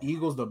Bills, the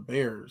Eagles, the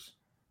Bears.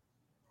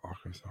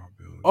 Arkansas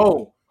Bills.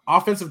 Oh,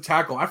 offensive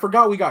tackle. I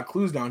forgot we got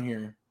clues down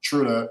here.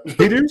 True that.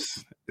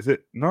 Peters? Is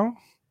it no?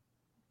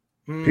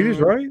 Peters,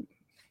 right?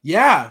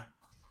 Yeah.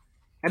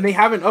 And they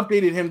haven't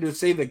updated him to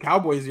say the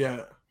Cowboys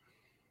yet.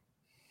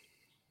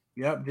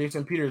 Yep,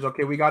 Jason Peters.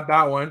 Okay, we got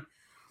that one.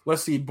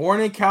 Let's see.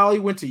 Born in Cali,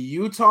 went to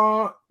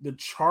Utah, the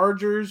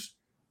Chargers,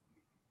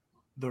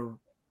 the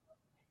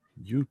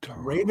Utah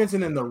Ravens,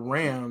 and then the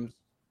Rams.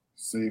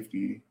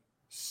 Safety.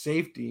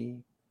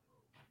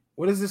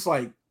 What is this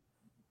like?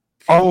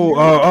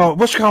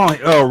 What you calling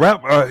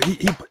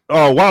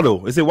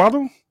Waddle? Is it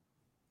Waddle?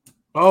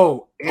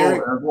 Oh,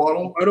 Eric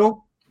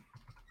Waddle?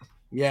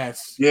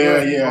 Yes. Yeah.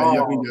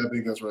 I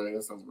think that's right.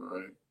 That sounds about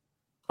right.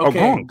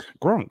 Okay.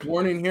 Gronk.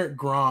 Born in here,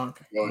 Gronk.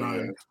 Oh,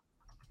 nice.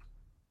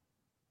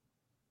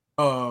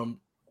 Yeah.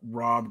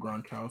 Rob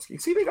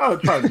Gronkowski. See, they gotta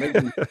try to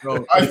make me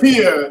go.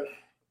 Yeah.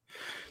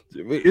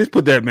 Let's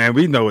put that, man.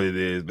 We know what it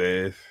is,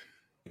 man.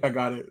 I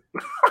got it.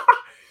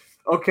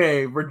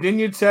 Okay,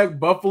 Virginia Tech,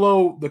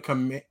 Buffalo, the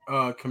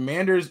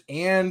Commanders,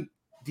 and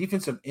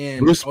defensive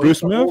end. Bruce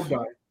Smith.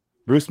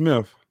 Bruce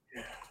Smith.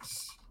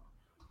 Yes.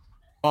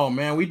 Oh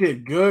man, we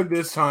did good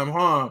this time,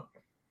 huh?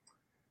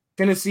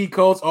 Tennessee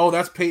Colts. Oh,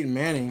 that's Peyton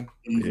Manning.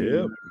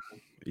 Yep.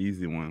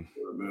 Easy one.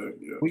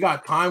 We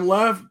got time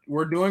left.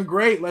 We're doing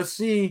great. Let's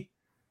see.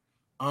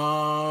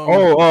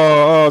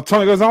 Tony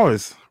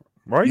Gonzalez,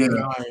 right? Yeah.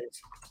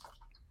 Nice.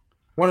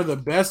 One of the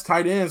best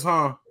tight ends,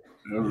 huh?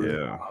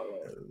 Yeah.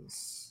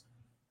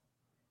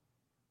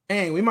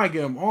 Dang, we might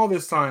get him all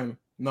this time.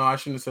 No, I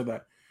shouldn't have said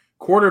that.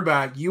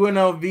 Quarterback,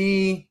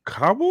 UNLV.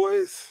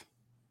 Cowboys?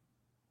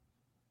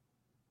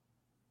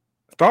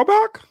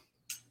 Staubach?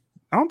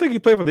 I don't think he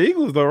played for the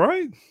Eagles, though,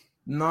 right?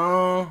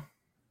 No.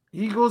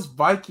 Eagles,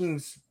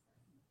 Vikings,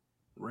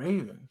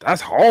 Ravens.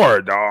 That's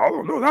hard, dog. I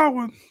don't know that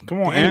one.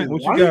 Come on, Ant.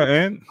 What you got,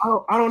 Ant?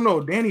 I don't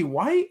know. Danny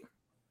White?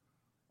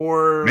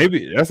 Or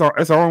maybe that's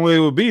the only way it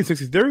would be in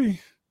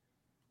 63.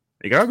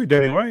 It gotta be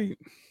Danny White.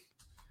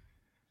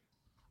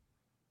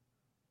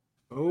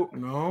 Oh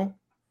no.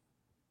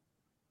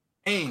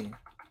 Dang.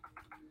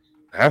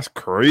 That's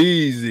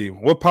crazy.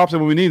 What pops up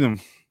when we need him?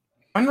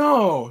 I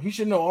know. He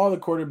should know all the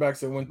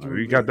quarterbacks that went through.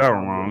 We got that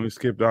one wrong. We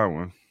skipped that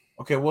one.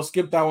 Okay, we'll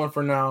skip that one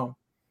for now.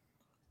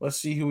 Let's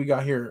see who we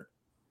got here.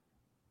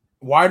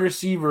 Wide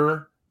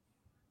receiver.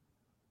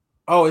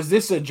 Oh, is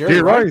this a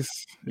Jerry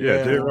Rice?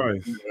 Yeah, Jerry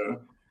Rice. Yeah.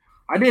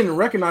 I didn't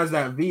recognize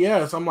that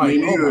VS. I'm like,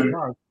 oh my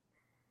God.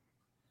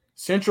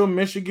 Central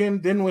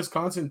Michigan, then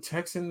Wisconsin,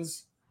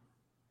 Texans,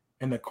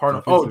 and the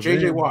Cardinals. Oh,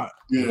 JJ Watt.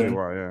 Yeah. JJ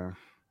Watt, yeah.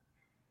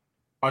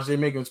 Watch they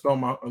make him spell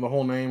the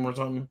whole name or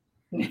something.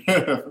 Ray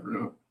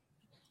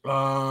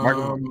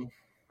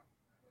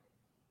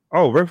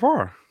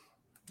Favre.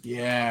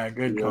 Yeah,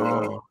 good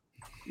call.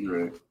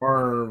 Right.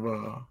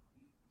 Favre.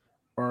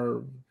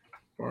 How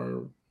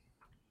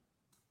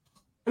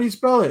do you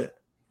spell it?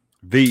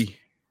 V.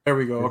 There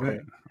we go.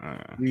 Okay.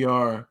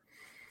 VR.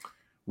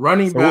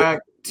 Running back.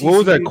 What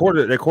was that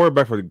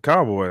quarterback for the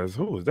Cowboys?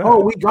 Who was that? Oh,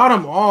 we got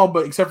them all,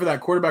 but except for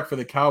that quarterback for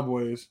the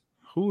Cowboys.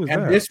 Who was that?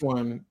 And this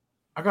one,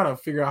 I gotta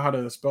figure out how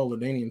to spell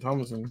LaDainian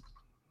Tomlinson.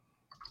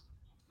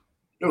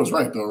 It was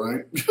right though,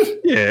 right?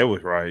 Yeah, it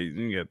was right.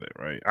 You get that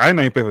right. I didn't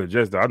know he played for the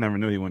Jets though. I never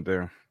knew he went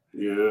there.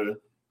 Yeah.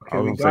 Okay, I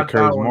was gonna say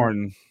Curtis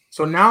Martin.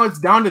 So now it's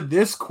down to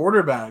this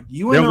quarterback.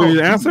 You know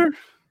the answer?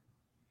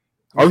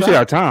 Oh, we still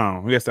got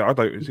time. Yes, I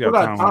thought we still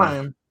got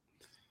time.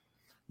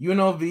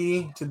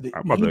 UNLV to the.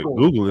 I'm about to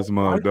Google this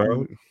mug,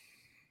 dog.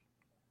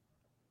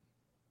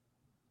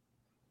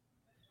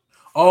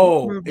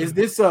 Oh, is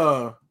this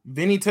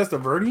Vinny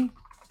Testaverde?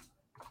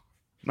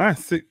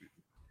 Nice.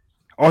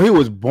 Oh, he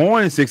was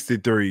born in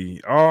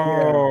 63.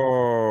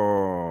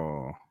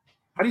 Oh. Yeah.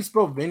 How do you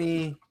spell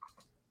Vinny?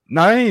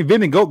 No, it ain't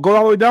Vinny. Go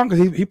all the way down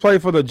because he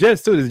played for the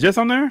Jets too. Is Jets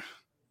on there?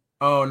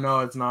 Oh no,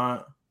 it's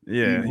not.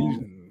 Yeah,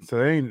 so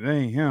they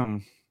ain't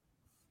him.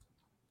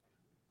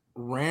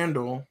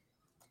 Randall.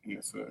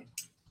 Yes, sir.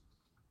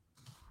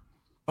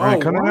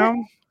 Randall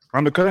Cunningham?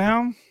 Randall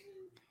Cunningham?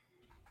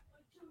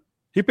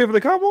 He played for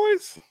the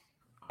Cowboys?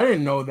 I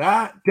didn't know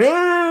that.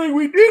 Dang,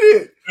 we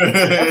did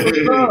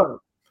it.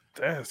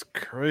 That's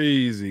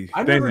crazy.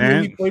 I never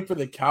knew he played for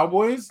the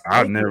Cowboys.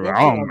 I don't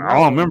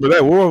remember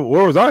that.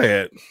 Where was I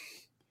at?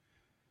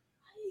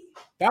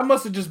 That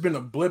must have just been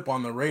a blip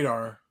on the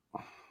radar.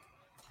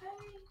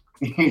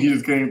 He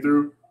just came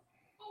through.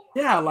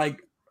 Yeah, like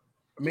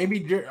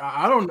maybe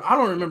I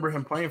don't remember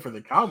him playing for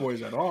the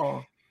Cowboys at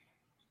all.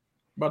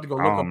 About to go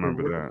look up on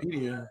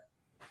Wikipedia.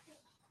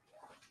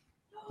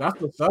 That's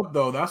what's up,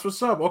 though. That's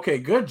what's up. Okay,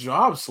 good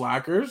job,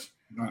 Slackers.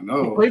 I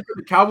know. He played for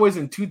the Cowboys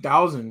in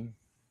 2000.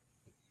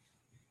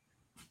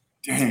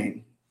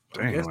 Dang.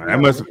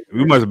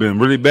 We must have been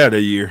really bad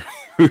that year.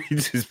 We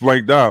just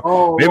blanked out.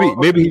 Oh,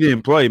 maybe he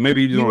didn't play.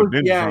 Maybe he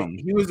didn't.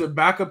 He was a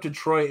backup to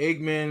Troy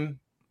Aikman.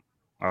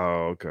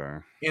 Oh, okay.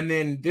 And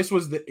then this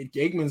was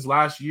Aikman's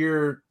last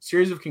year.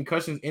 Series of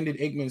concussions ended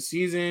Aikman's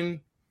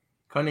season.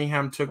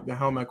 Cunningham took the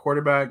helm at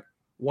quarterback.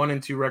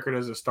 1-2 record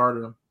as a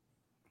starter.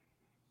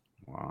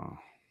 Wow.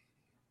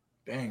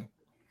 Dang.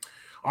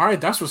 All right,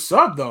 that's what's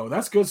up, though.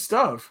 That's good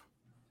stuff.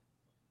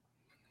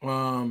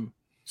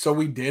 So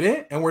we did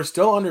it, and we're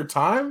still under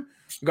time.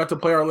 We got to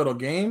play our little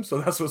game, so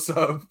that's what's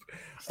up.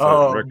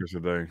 Records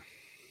today.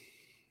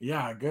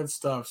 Yeah, good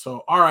stuff.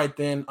 So, all right,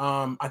 then.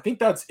 I think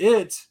that's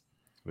it.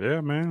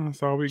 Yeah, man,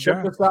 that's all we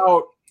got. Check us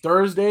out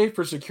Thursday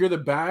for Secure the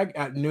Bag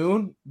at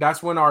noon.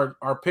 That's when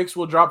our picks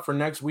will drop for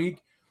next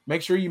week.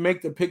 Make sure you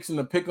make the picks in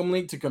the Pick'em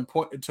League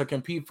to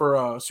compete for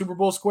a Super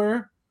Bowl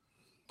square.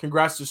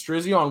 Congrats to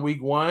Strizzy on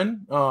week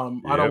 1. I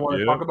don't want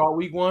to talk about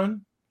week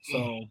 1.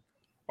 So,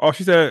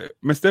 she said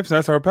Miss Stephenson,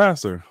 that's our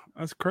pastor.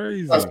 That's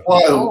crazy. That's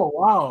wild. Oh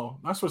wow,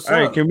 that's what's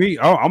up. Can we?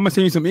 I'm gonna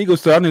send you some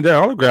Eagles stuff. I need that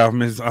autograph,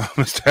 Miss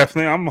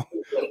Stephanie. I'm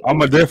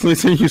gonna definitely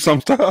send you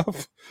some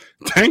stuff.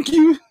 Thank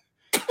you.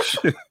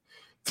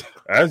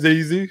 That's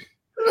easy.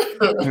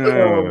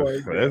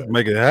 Let's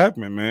make it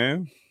happen,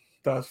 man.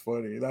 That's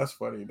funny. That's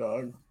funny,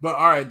 dog. But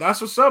all right, that's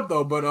what's up,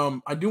 though. But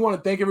I do want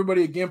to thank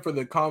everybody again for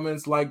the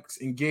comments,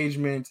 likes,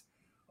 engagement.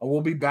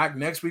 We'll be back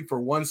next week for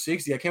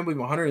 160. I can't believe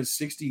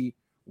 160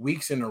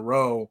 weeks in a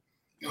row.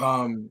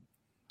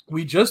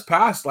 We just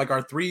passed like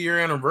our 3-year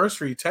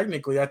anniversary.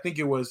 Technically, I think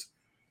it was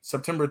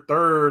September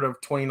 3rd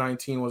of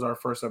 2019 was our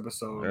first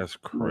episode. That's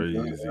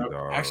crazy,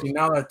 dog. Actually,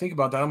 now that I think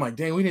about that, I'm like,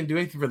 dang, we didn't do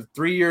anything for the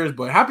 3 years.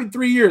 But happy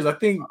 3 years. I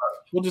think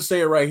we'll just say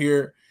it right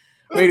here.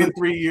 Made it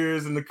 3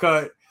 years in the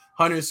cut.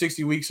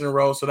 160 weeks in a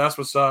row. So that's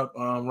what's up.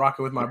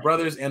 Rocking with my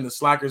brothers and the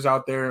Slackers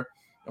out there.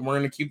 And we're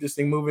going to keep this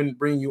thing moving,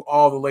 bringing you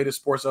all the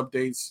latest sports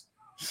updates.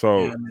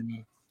 So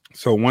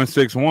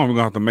 161, we're going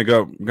to have to make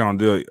up. We're going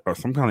to do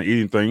some kind of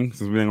eating thing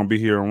since we ain't going to be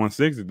here on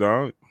 160,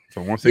 dog.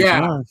 So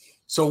 161. Yeah.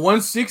 So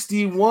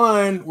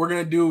 161, we're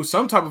going to do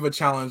some type of a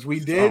challenge.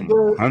 We did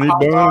the honey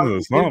buns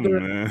or something,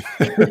 man.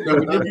 We did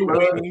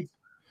the wings.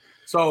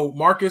 So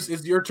Marcus,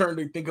 it's your turn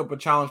to think up a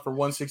challenge for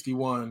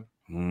 161.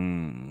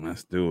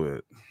 Let's do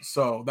it.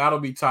 So that'll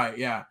be tight.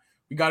 Yeah,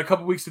 we got a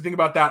couple weeks to think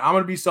about that. I'm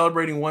gonna be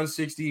celebrating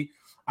 160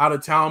 out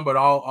of town, but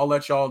I'll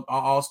let y'all.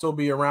 I'll still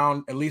be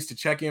around at least to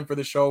check in for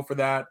the show for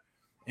that,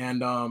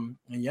 and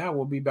yeah,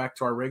 we'll be back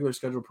to our regular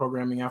scheduled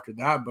programming after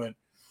that. But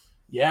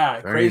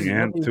yeah, crazy.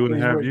 Man,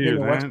 2.5 years,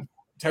 man.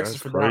 Texas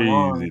That's for crazy, that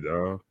long.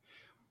 Dog.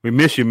 We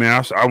miss you,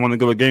 man. I want to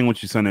go to a game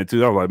with you Sunday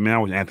too. I was like, man, I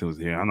wish Anthony was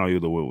here. I know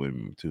you'd have went with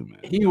me too, man.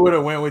 He would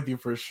have went with you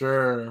for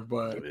sure.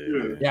 But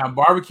yeah,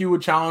 barbecue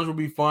challenge will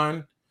be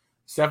fun.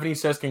 Stephanie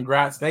says,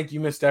 congrats. Thank you,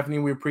 Miss Stephanie.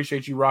 We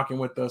appreciate you rocking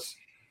with us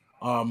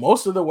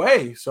most of the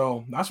way.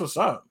 So that's what's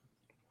up.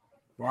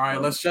 All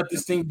right, let's shut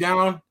this thing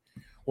down.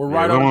 We're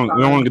right on time.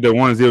 We don't want to get that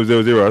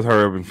 1000. Let's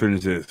hurry up and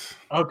finish this.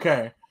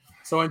 Okay.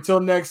 So until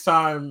next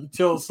time,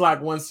 until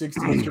Slack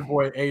 160, it's your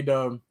boy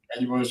A-Dub.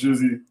 And your boy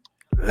Shuzzy.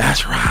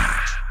 That's right.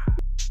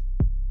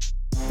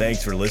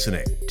 Thanks for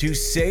listening to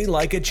Say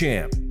Like a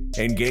Champ.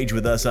 Engage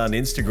with us on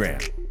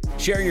Instagram.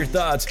 Share your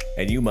thoughts,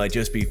 and you might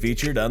just be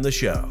featured on the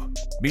show.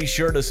 Be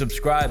sure to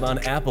subscribe on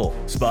Apple,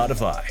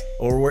 Spotify,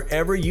 or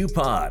wherever you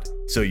pod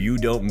so you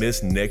don't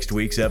miss next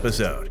week's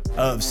episode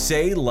of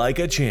Say Like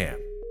a Champ.